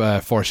love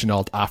for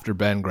Shenault after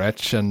Ben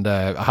Gretsch. And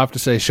I have to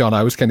say, Sean,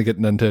 I was kind of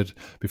getting into it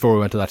before we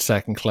went to that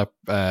second clip.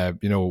 I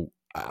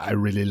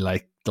really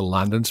like the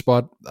landing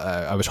spot.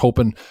 I was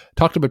hoping,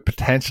 talked about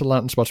potential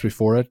landing spots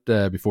before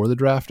the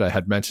draft. I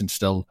had mentioned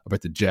still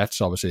about the Jets,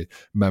 obviously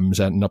Mims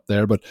ending up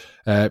there. But,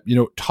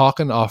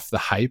 talking off the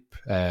hype,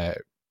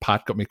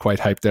 Pat got me quite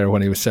hyped there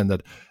when he was saying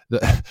that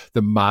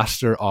the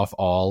master of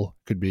all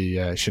could be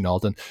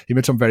Shenault. And he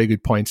made some very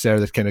good points there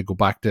that kind of go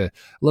back to a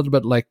little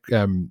bit like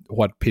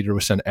what Peter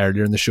was saying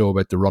earlier in the show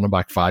about the running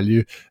back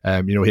value.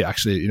 He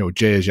actually,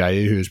 Jay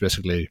Ajayi, who is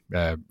basically,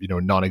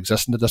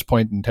 non-existent at this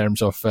point in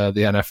terms of the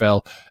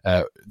NFL.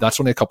 That's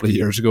only a couple of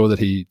years ago that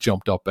he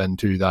jumped up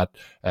into that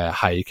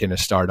high kind of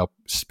startup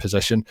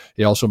position.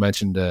 He also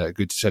mentioned a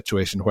good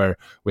situation where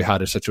we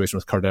had a situation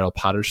with Cordarrelle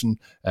Patterson,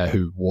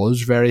 who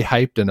was very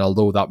hyped. And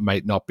although that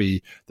might not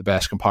be the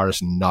best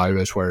comparison now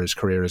as where his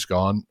career has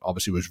gone,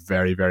 obviously was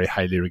very, very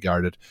highly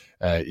regarded,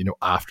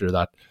 after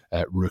that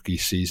rookie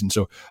season.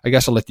 So I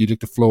guess I'll let you take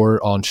the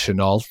floor on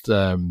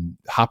Shenault.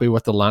 Happy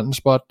with the landing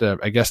spot.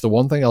 I guess the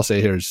one thing I'll say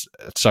here is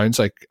it sounds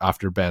like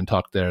after Ben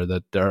talked there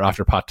or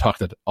after Pat talked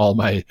that all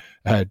my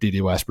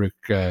Dede Westbrook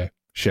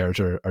shares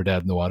are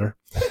dead in the water.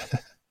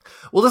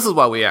 Well, this is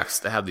why we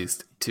asked to have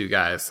these two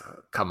guys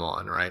come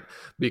on, right?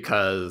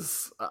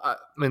 Because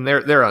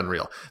they're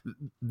unreal.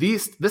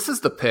 This is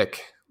the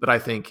pick that I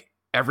think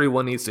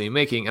everyone needs to be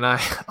making. And I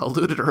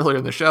alluded earlier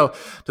in the show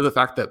to the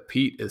fact that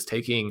Pete is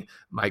taking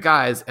my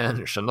guys, and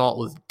Shenault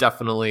was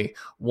definitely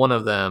one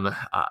of them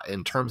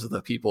in terms of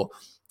the people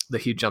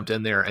that he jumped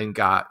in there and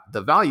got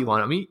the value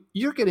on. I mean,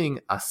 you're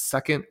getting a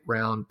 2nd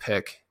round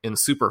pick in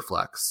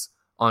Superflex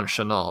on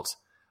Shenault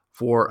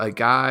for a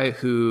guy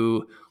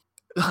who,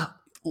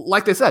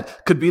 like they said,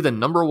 could be the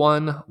number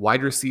 1 rookie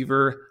wide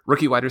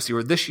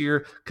receiver this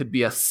year, could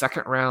be a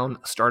 2nd round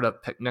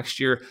startup pick next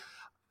year.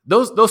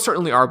 Those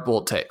certainly are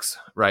bold takes,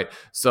 right?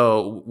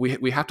 So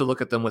we have to look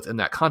at them within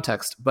that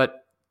context,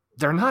 but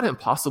they're not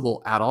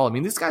impossible at all. I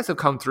mean, these guys have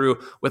come through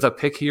with a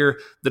pick here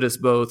that is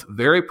both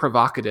very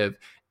provocative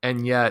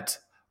and yet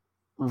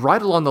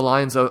right along the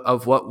lines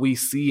of what we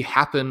see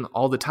happen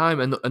all the time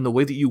and the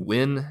way that you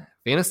win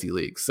fantasy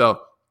leagues.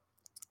 So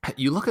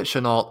you look at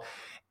Shenault,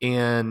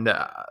 and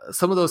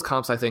some of those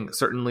comps, I think,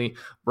 certainly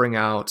bring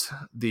out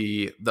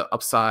the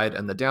upside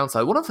and the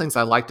downside. One of the things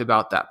I liked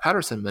about that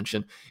Patterson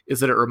mentioned is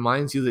that it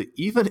reminds you that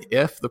even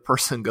if the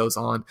person goes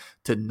on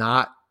to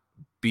not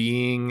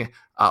being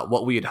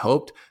what we had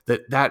hoped,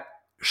 that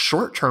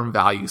short-term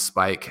value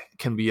spike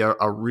can be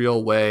a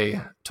real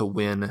way to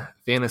win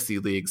fantasy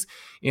leagues.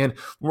 And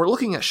when we're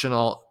looking at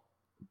Shenault,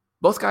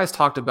 both guys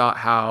talked about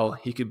how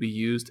he could be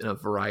used in a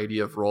variety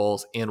of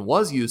roles and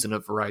was used in a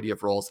variety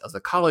of roles as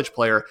a college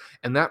player.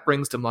 And that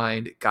brings to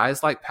mind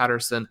guys like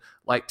Patterson,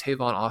 like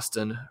Tavon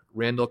Austin,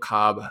 Randall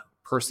Cobb,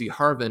 Percy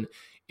Harvin.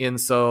 And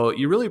so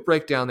you really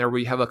break down there where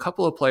you have a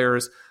couple of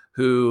players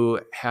who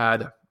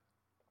had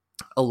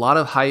a lot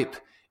of hype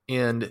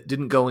and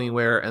didn't go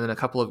anywhere, and then a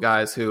couple of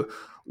guys who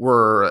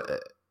were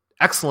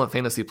excellent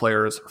fantasy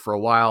players for a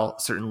while.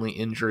 Certainly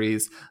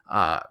injuries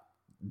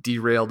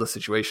derailed the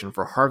situation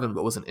for Harvin,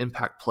 but was an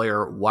impact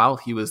player while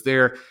he was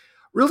there.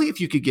 Really,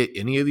 if you could get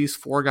any of these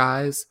four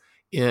guys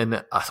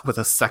in with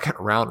a second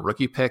round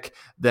rookie pick,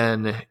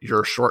 then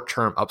your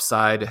short-term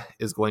upside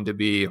is going to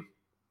be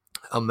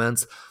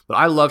immense. But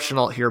I love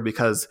Shenault here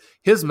because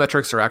his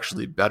metrics are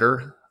actually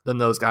better than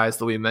those guys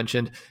that we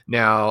mentioned.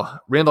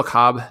 Now, Randall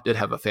Cobb did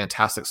have a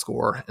fantastic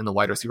score in the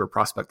wide receiver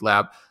prospect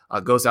lab,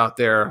 goes out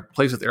there,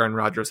 plays with Aaron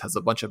Rodgers, has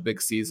a bunch of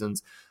big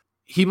seasons.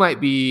 He might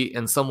be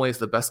in some ways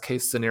the best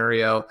case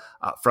scenario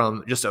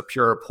from just a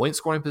pure point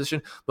scoring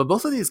position. But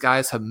both of these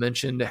guys have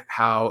mentioned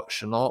how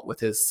Shenault, with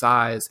his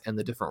size and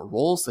the different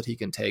roles that he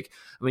can take,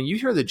 I mean, you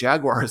hear the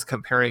Jaguars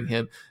comparing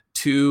him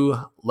to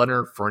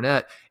Leonard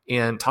Fournette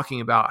and talking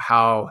about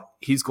how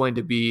he's going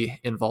to be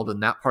involved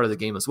in that part of the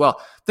game as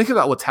well. Think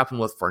about what's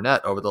happened with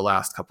Fournette over the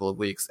last couple of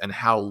weeks and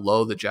how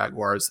low the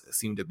Jaguars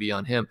seem to be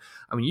on him.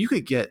 I mean, you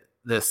could get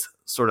this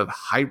sort of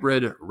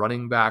hybrid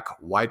running back,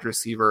 wide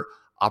receiver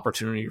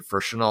opportunity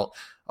for Shenault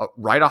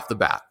right off the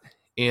bat.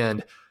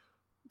 And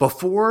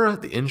before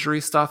the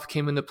injury stuff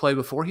came into play,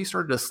 before he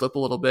started to slip a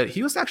little bit,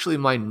 he was actually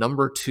my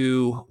number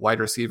 2 wide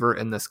receiver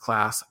in this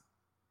class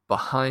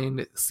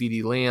behind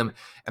CeeDee Lamb.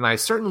 And I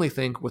certainly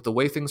think with the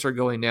way things are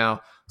going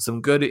now,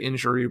 some good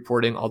injury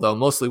reporting, although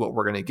mostly what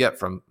we're going to get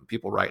from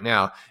people right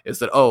now is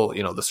that,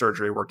 the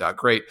surgery worked out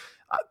great.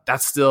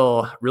 That's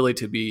still really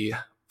to be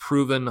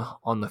proven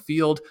on the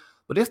field.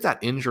 But if that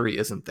injury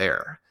isn't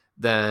there,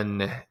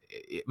 then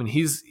I mean,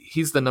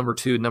 he's the number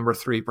 2, number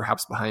 3,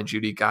 perhaps behind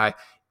Jeudy guy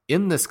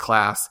in this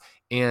class,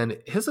 and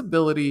his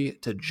ability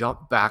to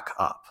jump back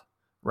up,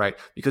 right?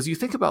 Because you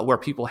think about where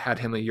people had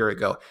him a year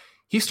ago.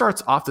 He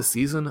starts off the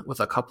season with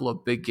a couple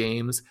of big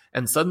games,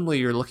 and suddenly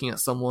you're looking at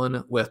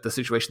someone with the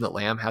situation that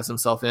Lamb has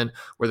himself in,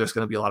 where there's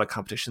going to be a lot of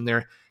competition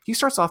there. He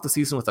starts off the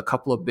season with a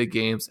couple of big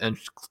games, and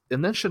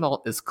then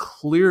Shenault is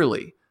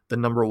clearly the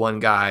number 1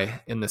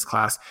 guy in this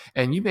class,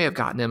 and you may have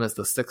gotten him as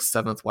the 6th,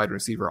 7th wide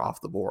receiver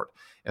off the board.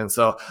 And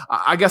so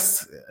I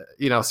guess,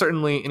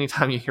 certainly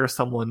anytime you hear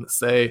someone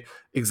say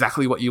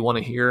exactly what you want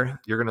to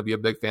hear, you're going to be a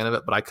big fan of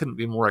it. But I couldn't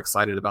be more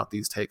excited about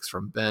these takes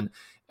from Ben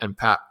and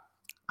Pat.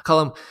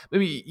 Colm,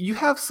 maybe you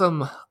have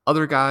some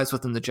other guys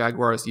within the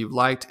Jaguars you've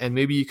liked, and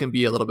maybe you can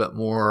be a little bit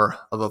more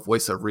of a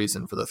voice of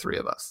reason for the three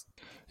of us.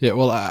 Yeah,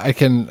 well, I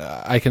can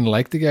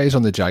like the guys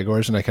on the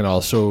Jaguars, and I can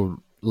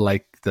also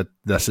like that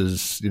this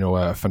is,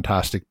 a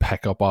fantastic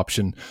pickup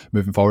option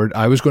moving forward.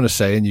 I was going to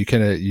say, and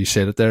you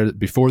said it there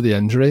before the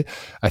injury.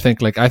 I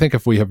think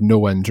if we have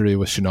no injury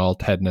with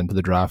Shenault heading into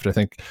the draft, I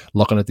think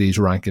looking at these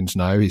rankings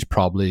now, he's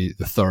probably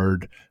the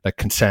third,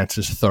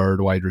 consensus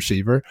third wide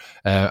receiver.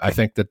 I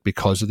think that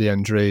because of the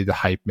injury, the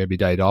hype maybe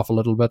died off a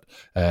little bit.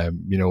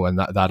 And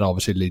that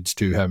obviously leads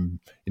to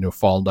him,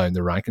 falling down the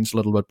rankings a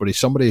little bit. But he's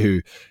somebody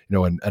who,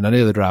 in any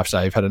of the drafts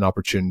I've had an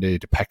opportunity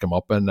to pick him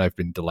up in, I've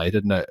been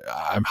delighted, and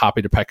I'm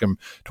happy to pick him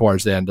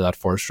towards the end of that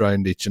first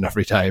round each and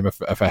every time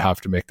if I have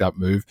to make that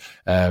move.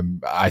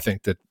 I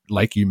think that,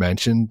 like you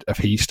mentioned, if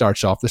he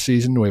starts off the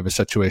season, we have a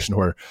situation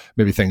where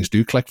maybe things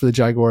do click for the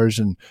Jaguars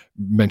and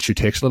Minshew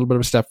takes a little bit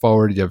of a step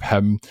forward. You have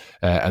him,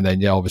 and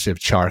then you obviously have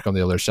Chark on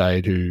the other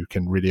side who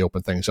can really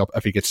open things up.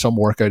 If he gets some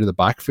work out of the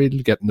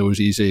backfield, getting those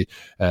easy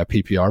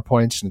PPR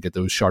points and get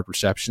those short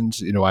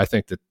receptions, I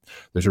think that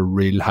there's a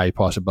real high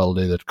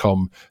possibility that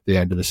come the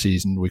end of the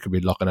season, we could be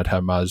looking at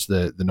him as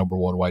the number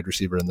 1 wide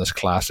receiver in this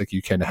class, like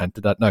you kind of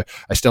hinted at. Now,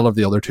 I still have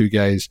the other 2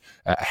 guys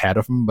ahead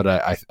of him, but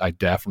I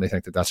definitely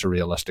think that that's a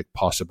realistic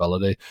possibility.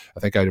 I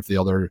think out of the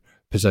other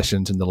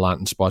positions in the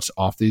landing spots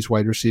off these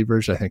wide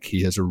receivers, I think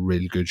he has a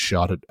really good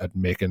shot at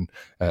making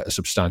a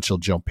substantial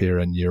jump here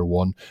in year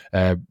 1.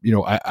 I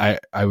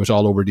was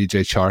all over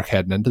DJ Chark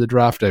heading into the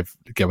draft. I've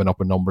given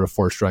up a number of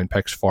first round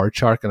picks for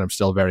Chark, and I'm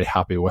still very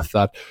happy with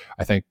that.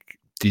 I think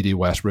D.D.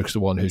 Westbrook's the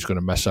one who's going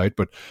to miss out,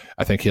 but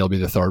I think he'll be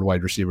the third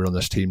wide receiver on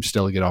this team,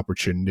 still get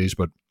opportunities,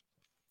 but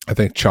I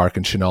think Chark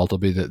and Shenault will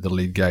be the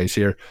lead guys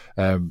here.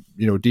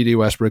 D.D.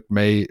 Westbrook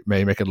may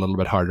make it a little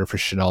bit harder for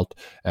Shenault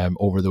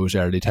over those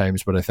early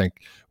times, but I think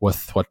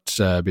with what's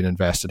been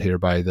invested here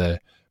by the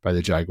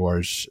the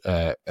Jaguars.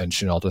 And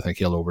Shenault, I think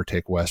he'll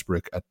overtake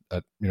Westbrook at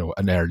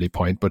an early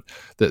point. But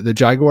the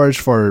Jaguars,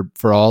 for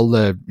all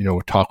the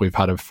talk we've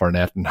had of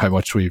Fournette and how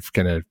much we've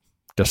kind of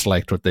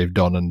disliked what they've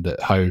done and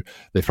how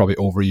they've probably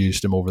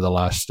overused him over the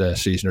last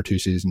season or 2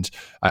 seasons,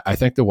 I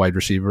think the wide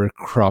receiver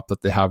crop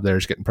that they have there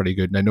is getting pretty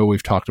good. And I know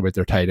we've talked about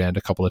their tight end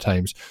a couple of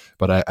times,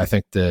 but I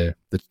think the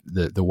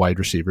wide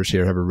receivers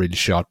here have a real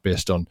shot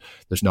based on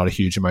there's not a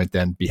huge amount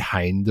then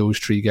behind those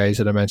 3 guys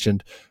that I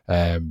mentioned.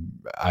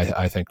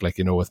 I think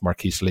with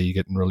Marquise Lee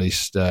getting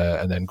released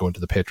and then going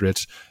to the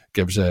Patriots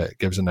gives a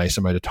nice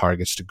amount of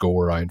targets to go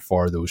around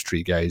for those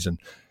 3 guys, and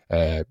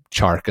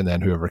Chark and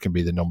then whoever can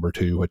be the number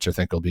 2, which I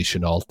think will be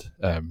Shenault,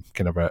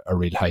 kind of a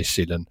real high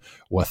ceiling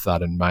with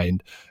that in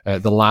mind.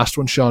 The last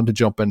one, Sean, to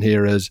jump in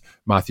here is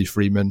Matthew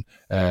Freeman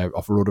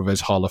of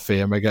RotoViz Hall of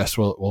Fame, I guess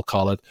we'll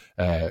call it,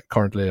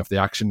 currently of the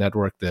Action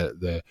Network,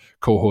 the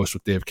co-host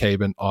with Dave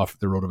Caban of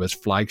the RotoViz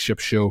flagship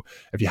show.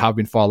 If you have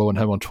been following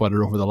him on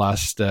Twitter over the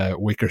last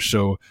week or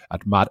so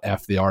at Matt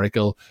F. The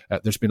Oracle,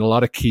 there's been a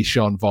lot of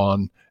Keyshawn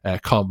Vaughn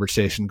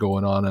conversation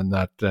going on in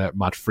that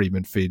Matt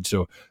Freeman feed.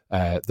 So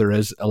there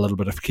is a little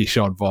bit of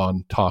Keyshawn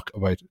Vaughn talk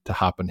about to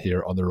happen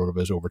here on the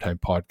RotoViz Overtime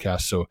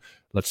podcast. So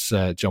let's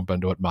jump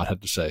into what Matt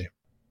had to say.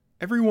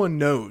 Everyone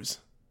knows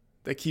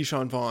that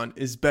Keyshawn Vaughn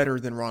is better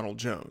than Ronald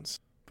Jones.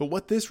 But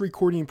what this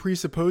recording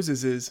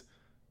presupposes is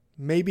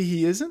maybe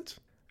he isn't?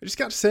 I just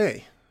got to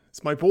say,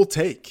 it's my bold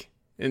take.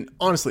 And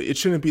honestly, it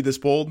shouldn't be this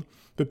bold,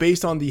 but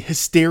based on the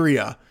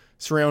hysteria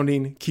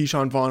surrounding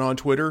Keyshawn Vaughn on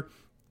Twitter,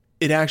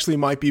 it actually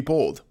might be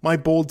bold. My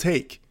bold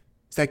take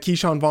is that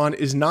Keyshawn Vaughn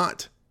is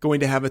not going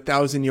to have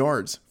 1,000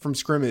 yards from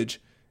scrimmage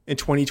in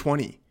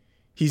 2020.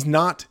 He's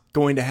not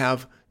going to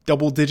have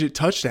double-digit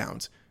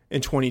touchdowns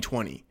in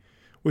 2020,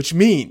 which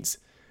means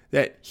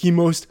that he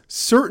most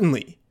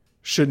certainly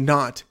should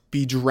not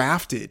be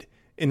drafted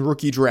in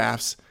rookie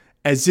drafts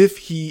as if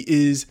he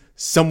is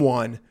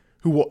someone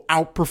who will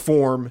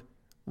outperform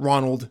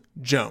Ronald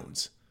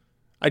Jones.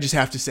 I just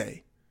have to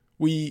say,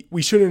 we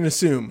shouldn't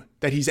assume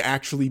that he's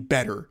actually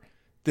better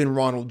than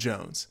Ronald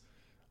Jones.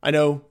 I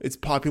know it's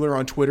popular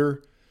on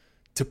Twitter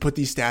to put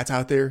these stats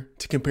out there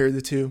to compare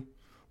the two.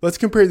 Let's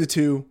compare the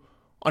two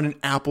on an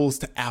apples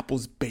to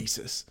apples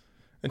basis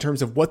in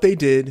terms of what they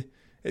did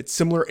at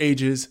similar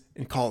ages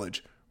in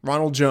college.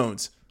 Ronald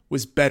Jones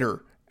was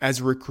better as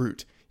a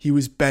recruit. He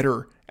was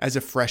better as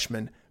a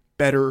freshman,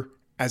 better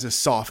as a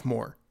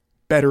sophomore,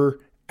 better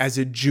as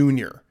a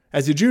junior.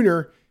 As a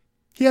junior,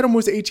 he had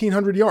almost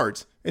 1,800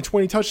 yards and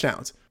 20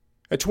 touchdowns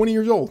at 20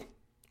 years old,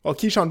 while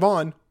Keyshawn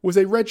Vaughn was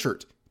a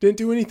redshirt, didn't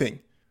do anything.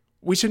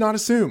 We should not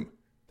assume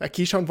that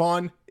Keyshawn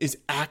Vaughn is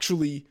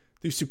actually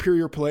the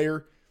superior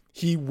player.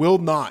 He will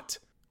not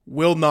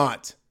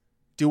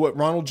do what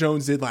Ronald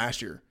Jones did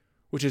last year,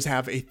 which is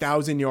have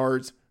 1,000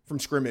 yards from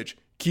scrimmage.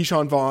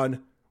 Keyshawn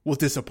Vaughn will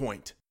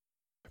disappoint.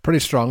 Pretty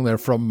strong there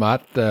from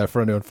Matt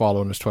for anyone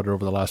following his Twitter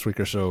over the last week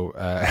or so.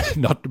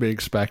 Not to be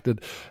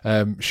expected.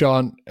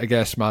 Sean, I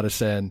guess Matt is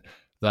saying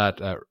that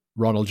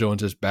Ronald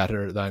Jones is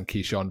better than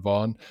Keyshawn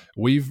Vaughn.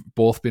 We've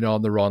both been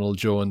on the Ronald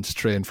Jones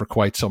train for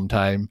quite some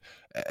time.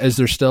 Is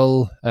there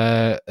still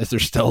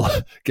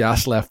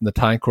gas left in the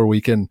tank where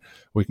we can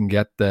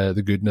get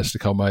the goodness to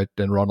come out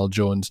and Ronald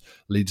Jones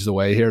leads the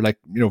way here?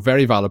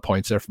 Very valid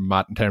points there from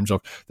Matt in terms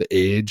of the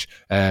age.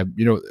 A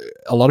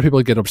lot of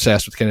people get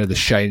obsessed with kind of the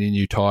shiny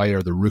new toy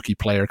or the rookie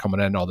player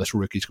coming in. Oh, this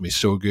rookie's going to be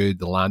so good.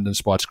 The landing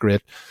spot's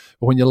great.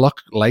 But when you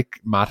look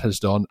like Matt has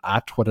done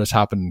at what has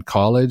happened in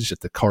college at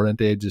the current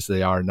ages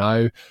they are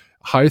now,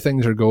 how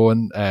things are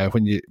going,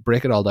 when you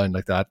break it all down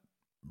like that,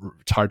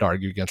 it's hard to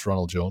argue against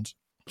Ronald Jones.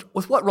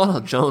 With what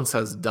Ronald Jones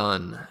has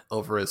done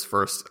over his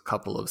first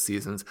couple of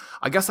seasons,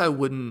 I guess I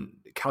wouldn't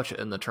couch it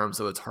in the terms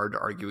of it's hard to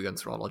argue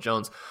against Ronald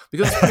Jones,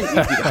 because it's pretty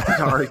easy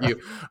to argue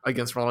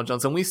against Ronald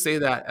Jones. And we say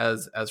that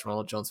as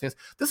Ronald Jones fans.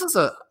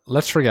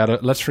 Let's forget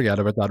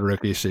about that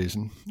rookie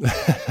season.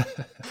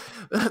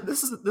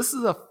 This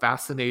is a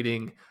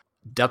fascinating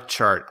depth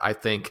chart, I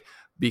think,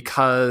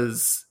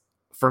 because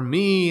for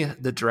me,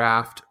 the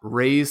draft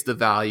raised the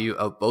value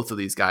of both of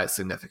these guys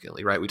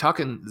significantly, right? We talk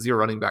in zero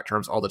running back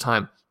terms all the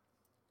time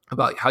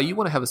about how you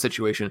want to have a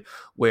situation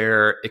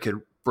where it could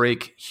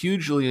break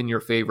hugely in your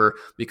favor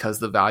because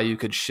the value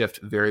could shift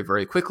very,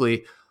 very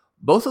quickly.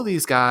 Both of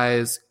these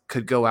guys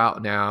could go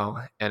out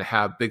now and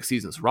have big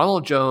seasons.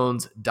 Ronald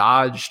Jones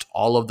dodged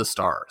all of the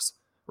stars,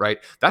 right?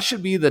 That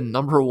should be the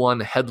number one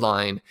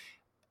headline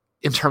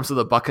in terms of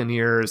the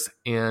Buccaneers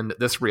and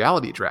this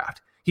reality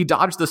draft. He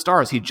dodged the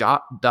stars. He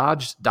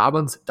dodged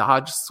Dobbins,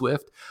 dodged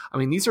Swift. I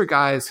mean, these are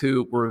guys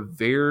who were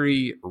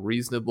very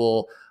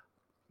reasonable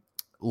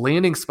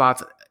landing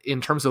spots in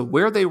terms of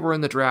where they were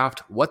in the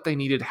draft, what they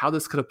needed, how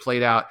this could have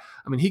played out.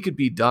 I mean, he could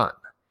be done.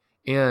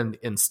 And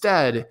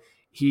instead,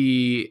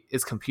 he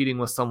is competing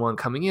with someone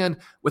coming in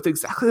with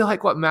exactly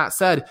like what Matt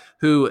said,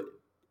 who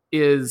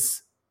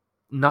is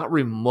not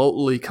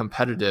remotely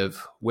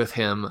competitive with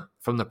him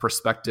from the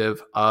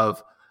perspective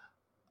of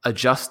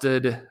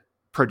adjusted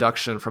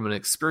production from an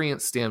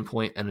experience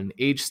standpoint and an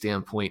age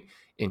standpoint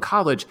in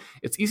college,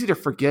 it's easy to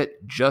forget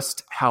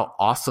just how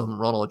awesome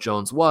Ronald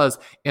Jones was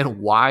and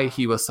why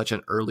he was such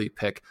an early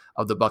pick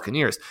of the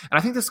Buccaneers. And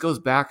I think this goes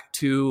back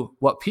to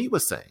what Pete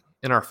was saying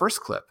in our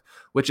first clip,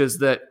 which is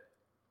that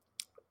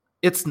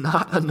it's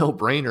not a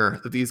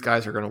no-brainer that these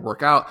guys are going to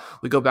work out.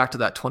 We go back to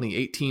that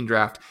 2018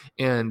 draft,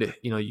 and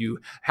you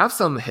have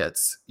some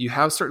hits. You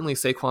have certainly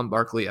Saquon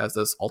Barkley as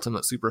this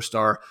ultimate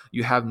superstar.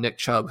 You have Nick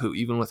Chubb, who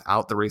even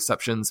without the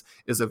receptions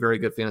is a very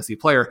good fantasy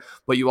player.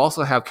 But you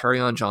also have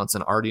Kerryon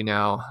Johnson already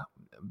now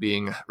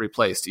being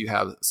replaced. You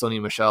have Sony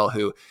Michel,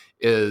 who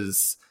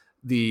is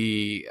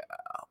the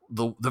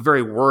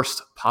very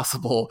worst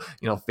possible,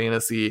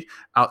 fantasy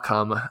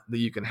outcome that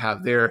you can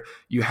have there.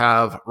 You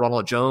have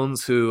Ronald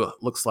Jones, who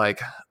looks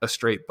like a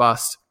straight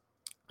bust.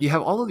 You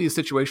have all of these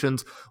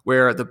situations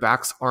where the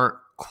backs aren't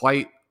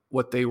quite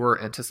what they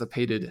were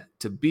anticipated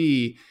to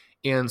be.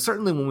 And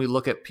certainly when we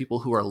look at people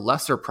who are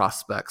lesser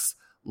prospects,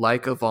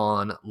 like a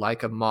Vaughn,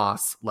 like a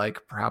Moss,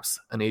 like perhaps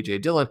an A.J.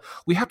 Dillon,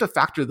 we have to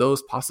factor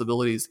those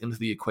possibilities into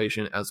the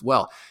equation as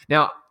well.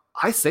 Now,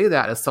 I say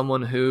that as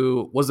someone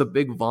who was a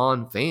big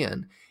Vaughn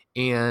fan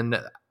and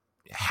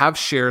have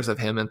shares of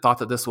him and thought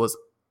that this was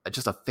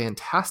just a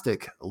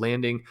fantastic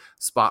landing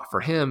spot for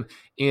him.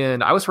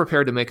 And I was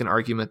prepared to make an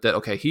argument that,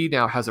 okay, he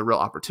now has a real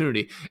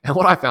opportunity. And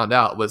what I found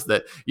out was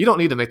that you don't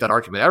need to make that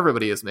argument.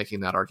 Everybody is making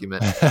that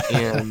argument.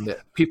 And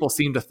people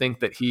seem to think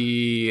that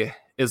he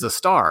is a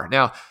star.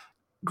 Now,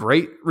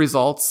 great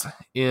results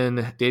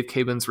in Dave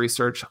Cabin's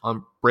research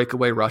on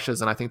breakaway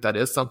rushes. And I think that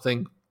is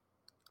something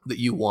that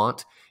you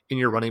want in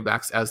your running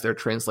backs as they're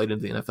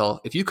translated to the NFL.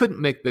 If you couldn't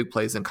make big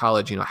plays in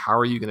college, how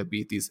are you going to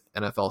beat these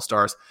NFL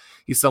stars?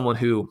 He's someone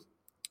who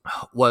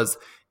was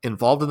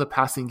involved in the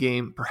passing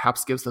game,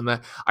 perhaps gives them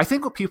that. I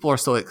think what people are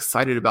so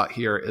excited about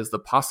here is the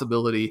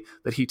possibility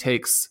that he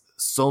takes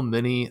so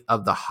many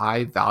of the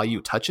high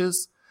value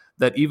touches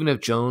that even if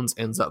Jones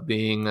ends up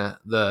being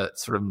the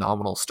sort of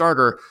nominal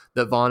starter,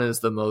 that Vaughn is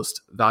the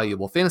most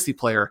valuable fantasy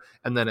player.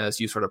 And then as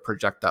you sort of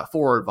project that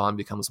forward, Vaughn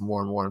becomes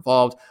more and more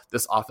involved.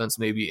 This offense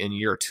may be in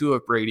year 2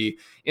 of Brady.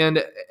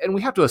 And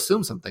we have to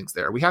assume some things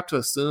there. We have to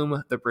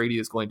assume that Brady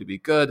is going to be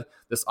good.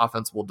 This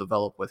offense will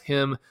develop with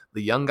him.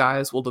 The young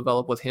guys will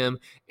develop with him.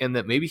 And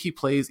that maybe he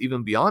plays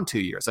even beyond 2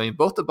 years. I mean,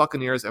 both the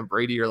Buccaneers and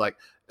Brady are like,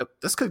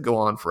 this could go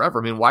on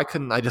forever. I mean, why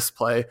couldn't I just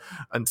play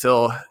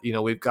until,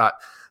 we've got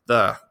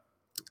the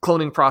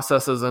cloning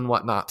processes and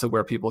whatnot to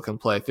where people can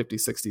play 50,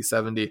 60,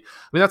 70. I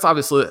mean, that's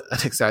obviously an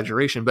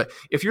exaggeration, but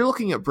if you're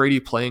looking at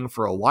Brady playing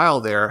for a while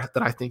there,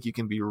 then I think you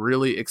can be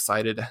really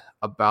excited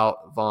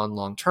about Vaughn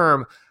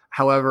long-term.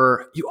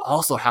 However, you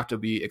also have to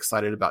be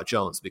excited about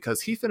Jones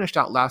because he finished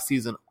out last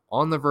season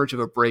on the verge of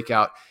a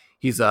breakout.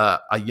 He's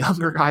a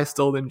younger guy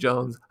still than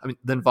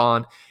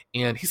Vaughn,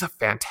 and he's a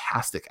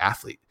fantastic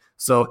athlete.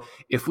 So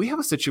if we have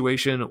a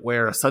situation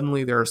where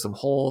suddenly there are some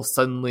holes,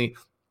 suddenly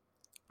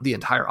the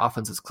entire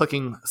offense is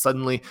clicking.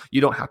 Suddenly,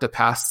 you don't have to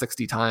pass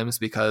 60 times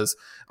because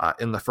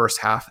in the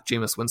first half,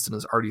 Jameis Winston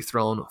has already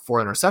thrown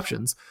 4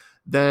 interceptions.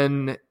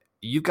 Then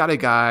you've got a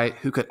guy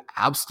who could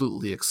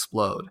absolutely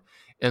explode.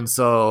 And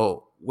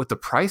so with the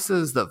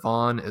prices that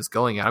Vaughn is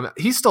going at,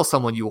 he's still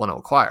someone you want to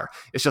acquire.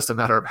 It's just a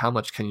matter of how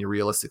much can you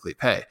realistically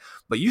pay.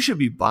 But you should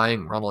be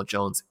buying Ronald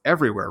Jones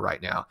everywhere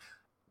right now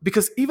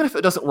because even if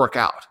it doesn't work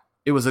out,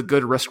 it was a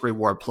good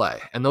risk-reward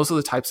play. And those are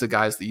the types of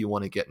guys that you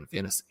want to get in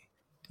fantasy.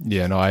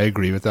 Yeah, no, I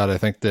agree with that. I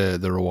think the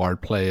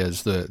reward play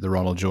is the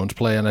Ronald Jones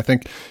play. And I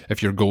think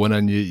if you're going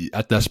and you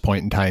at this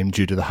point in time,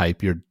 due to the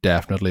hype, you're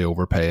definitely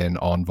overpaying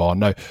on Vaughn.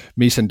 Now,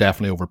 Mason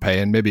definitely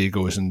overpaying. Maybe he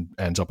goes and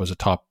ends up as a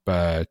top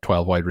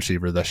 12 wide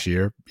receiver this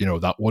year.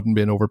 That wouldn't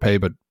be an overpay,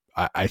 but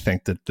I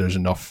think that there's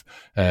enough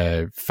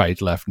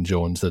fight left in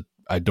Jones that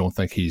I don't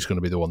think he's going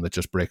to be the one that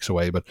just breaks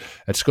away. But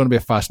it's going to be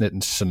a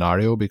fascinating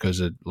scenario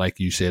because, like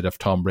you said, if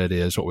Tom Brady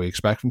is what we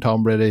expect from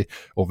Tom Brady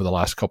over the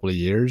last couple of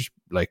years,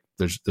 like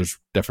there's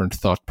different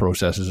thought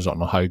processes on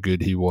how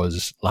good he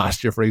was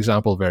last year, for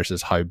example,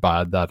 versus how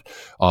bad that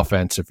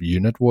offensive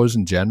unit was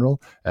in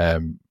general.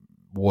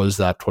 Was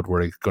that what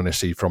we're going to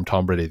see from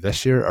Tom Brady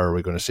this year, or are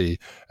we going to see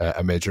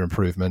a major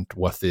improvement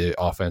with the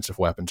offensive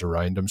weapons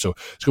around him? So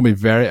it's going to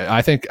be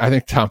I think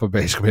Tampa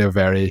Bay is going to be a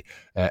very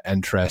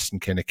interesting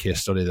kind of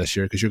case study this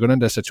year because you're going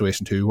into a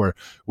situation too where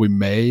we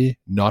may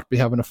not be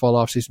having a full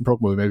off-season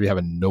program, we may be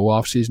having no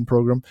off-season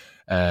program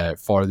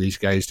for these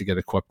guys to get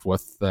equipped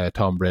with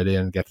Tom Brady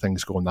and get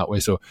things going that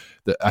way. So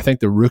I think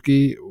the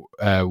rookie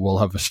will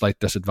have a slight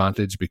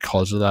disadvantage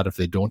because of that if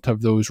they don't have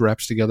those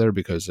reps together,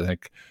 because I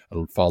think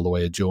it'll fall the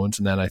way of Jones.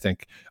 And then I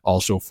think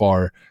also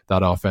for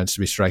that offense to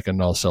be striking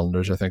on all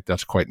cylinders, I think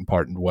that's quite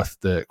important with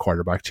the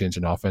quarterback change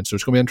in offense. So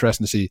it's going to be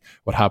interesting to see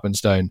what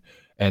happens down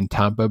in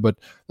Tampa. But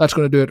that's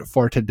going to do it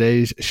for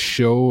today's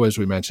show. As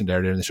we mentioned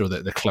earlier in the show,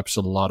 the clip's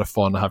a lot of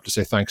fun. I have to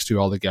say thanks to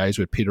all the guys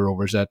with Peter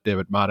Overzet,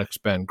 David Maddox,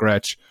 Ben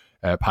Gretsch,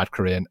 Pat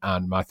Crane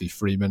and Matthew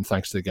Freeman.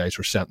 Thanks to the guys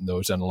for sending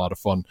those in. A lot of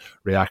fun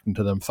reacting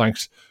to them.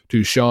 Thanks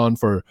to Sean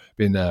for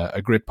being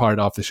a great part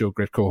of the show,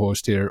 great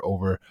co-host here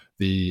over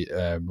the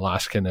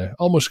last kind of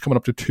almost coming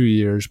up to 2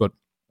 years, but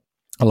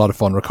a lot of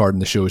fun recording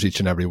the shows each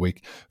and every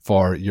week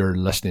for your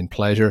listening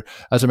pleasure.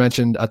 As I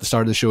mentioned at the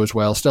start of the show as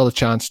well, still a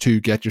chance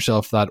to get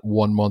yourself that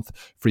 1 month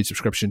free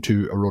subscription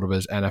to a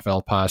RotoViz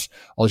NFL Pass.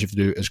 All you have to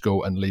do is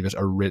go and leave us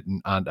a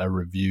rating and a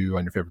review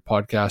on your favorite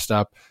podcast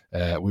app.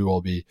 We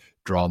will be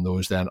drawing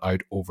those then out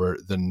over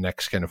the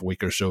next kind of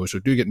week or so. So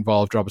do get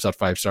involved, drop us that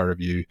 5-star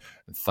review,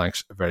 and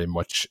thanks very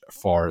much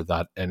for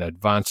that in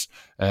advance.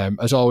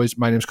 As always,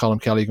 my name is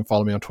Colm Kelly. You can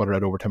follow me on Twitter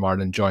at Overtime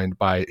Ireland, joined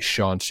by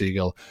Sean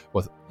Siegel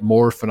with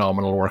more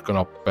phenomenal work on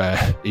up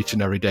each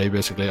and every day,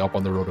 basically up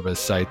on the RotoViz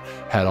site.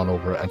 Head on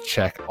over and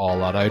check all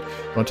that out.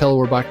 But until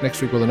we're back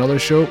next week with another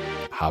show,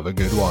 have a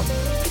good one.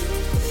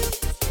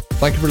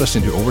 Thank you for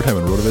listening to Overtime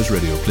on RotoViz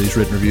Radio. Please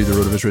rate and review the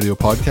RotoViz Radio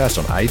podcast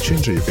on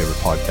iTunes or your favorite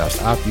podcast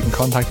app. You can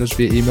contact us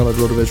via email at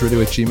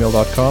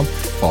rotovizradio@gmail.com.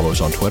 Follow us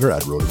on Twitter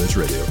at RotoViz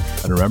Radio.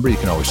 And remember, you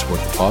can always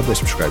support the pod by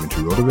subscribing to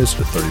RotoViz at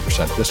a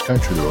 30%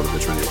 discount through the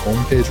RotoViz Radio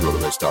homepage,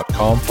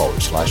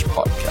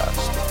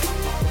 rotoviz.com/podcast.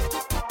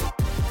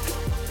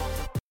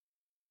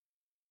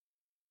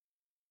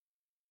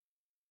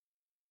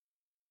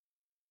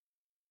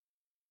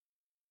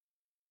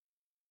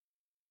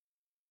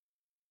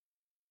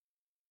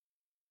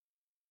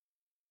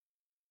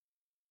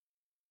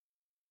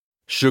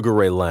 Sugar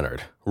Ray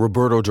Leonard,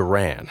 Roberto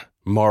Duran,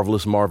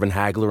 Marvelous Marvin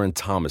Hagler, and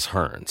Thomas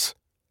Hearns.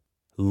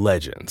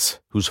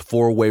 Legends, whose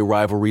four-way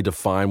rivalry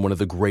defined one of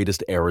the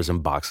greatest eras in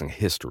boxing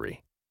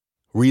history.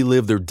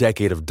 Relive their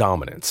decade of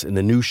dominance in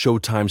the new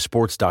Showtime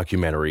sports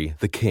documentary,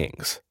 The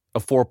Kings, a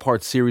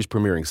 4-part series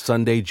premiering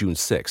Sunday, June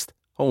 6th,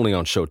 only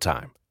on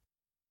Showtime.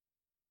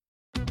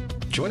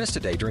 Join us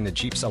today during the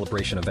Jeep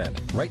Celebration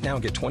event. Right now,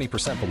 get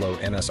 20% below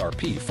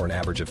MSRP for an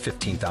average of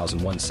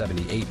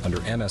 $15,178 under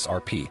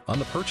MSRP on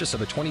the purchase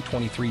of a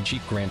 2023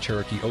 Jeep Grand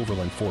Cherokee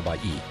Overland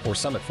 4xE or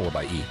Summit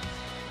 4xE.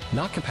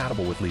 Not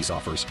compatible with lease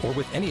offers or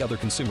with any other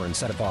consumer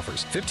incentive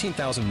offers.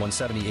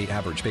 $15,178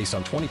 average based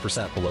on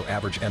 20% below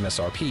average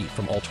MSRP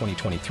from all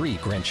 2023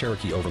 Grand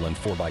Cherokee Overland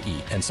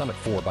 4xE and Summit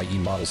 4xE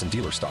models in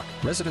dealer stock.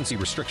 Residency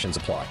restrictions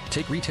apply.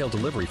 Take retail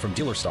delivery from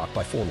dealer stock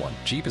by 4/1.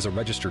 Jeep is a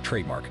registered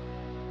trademark.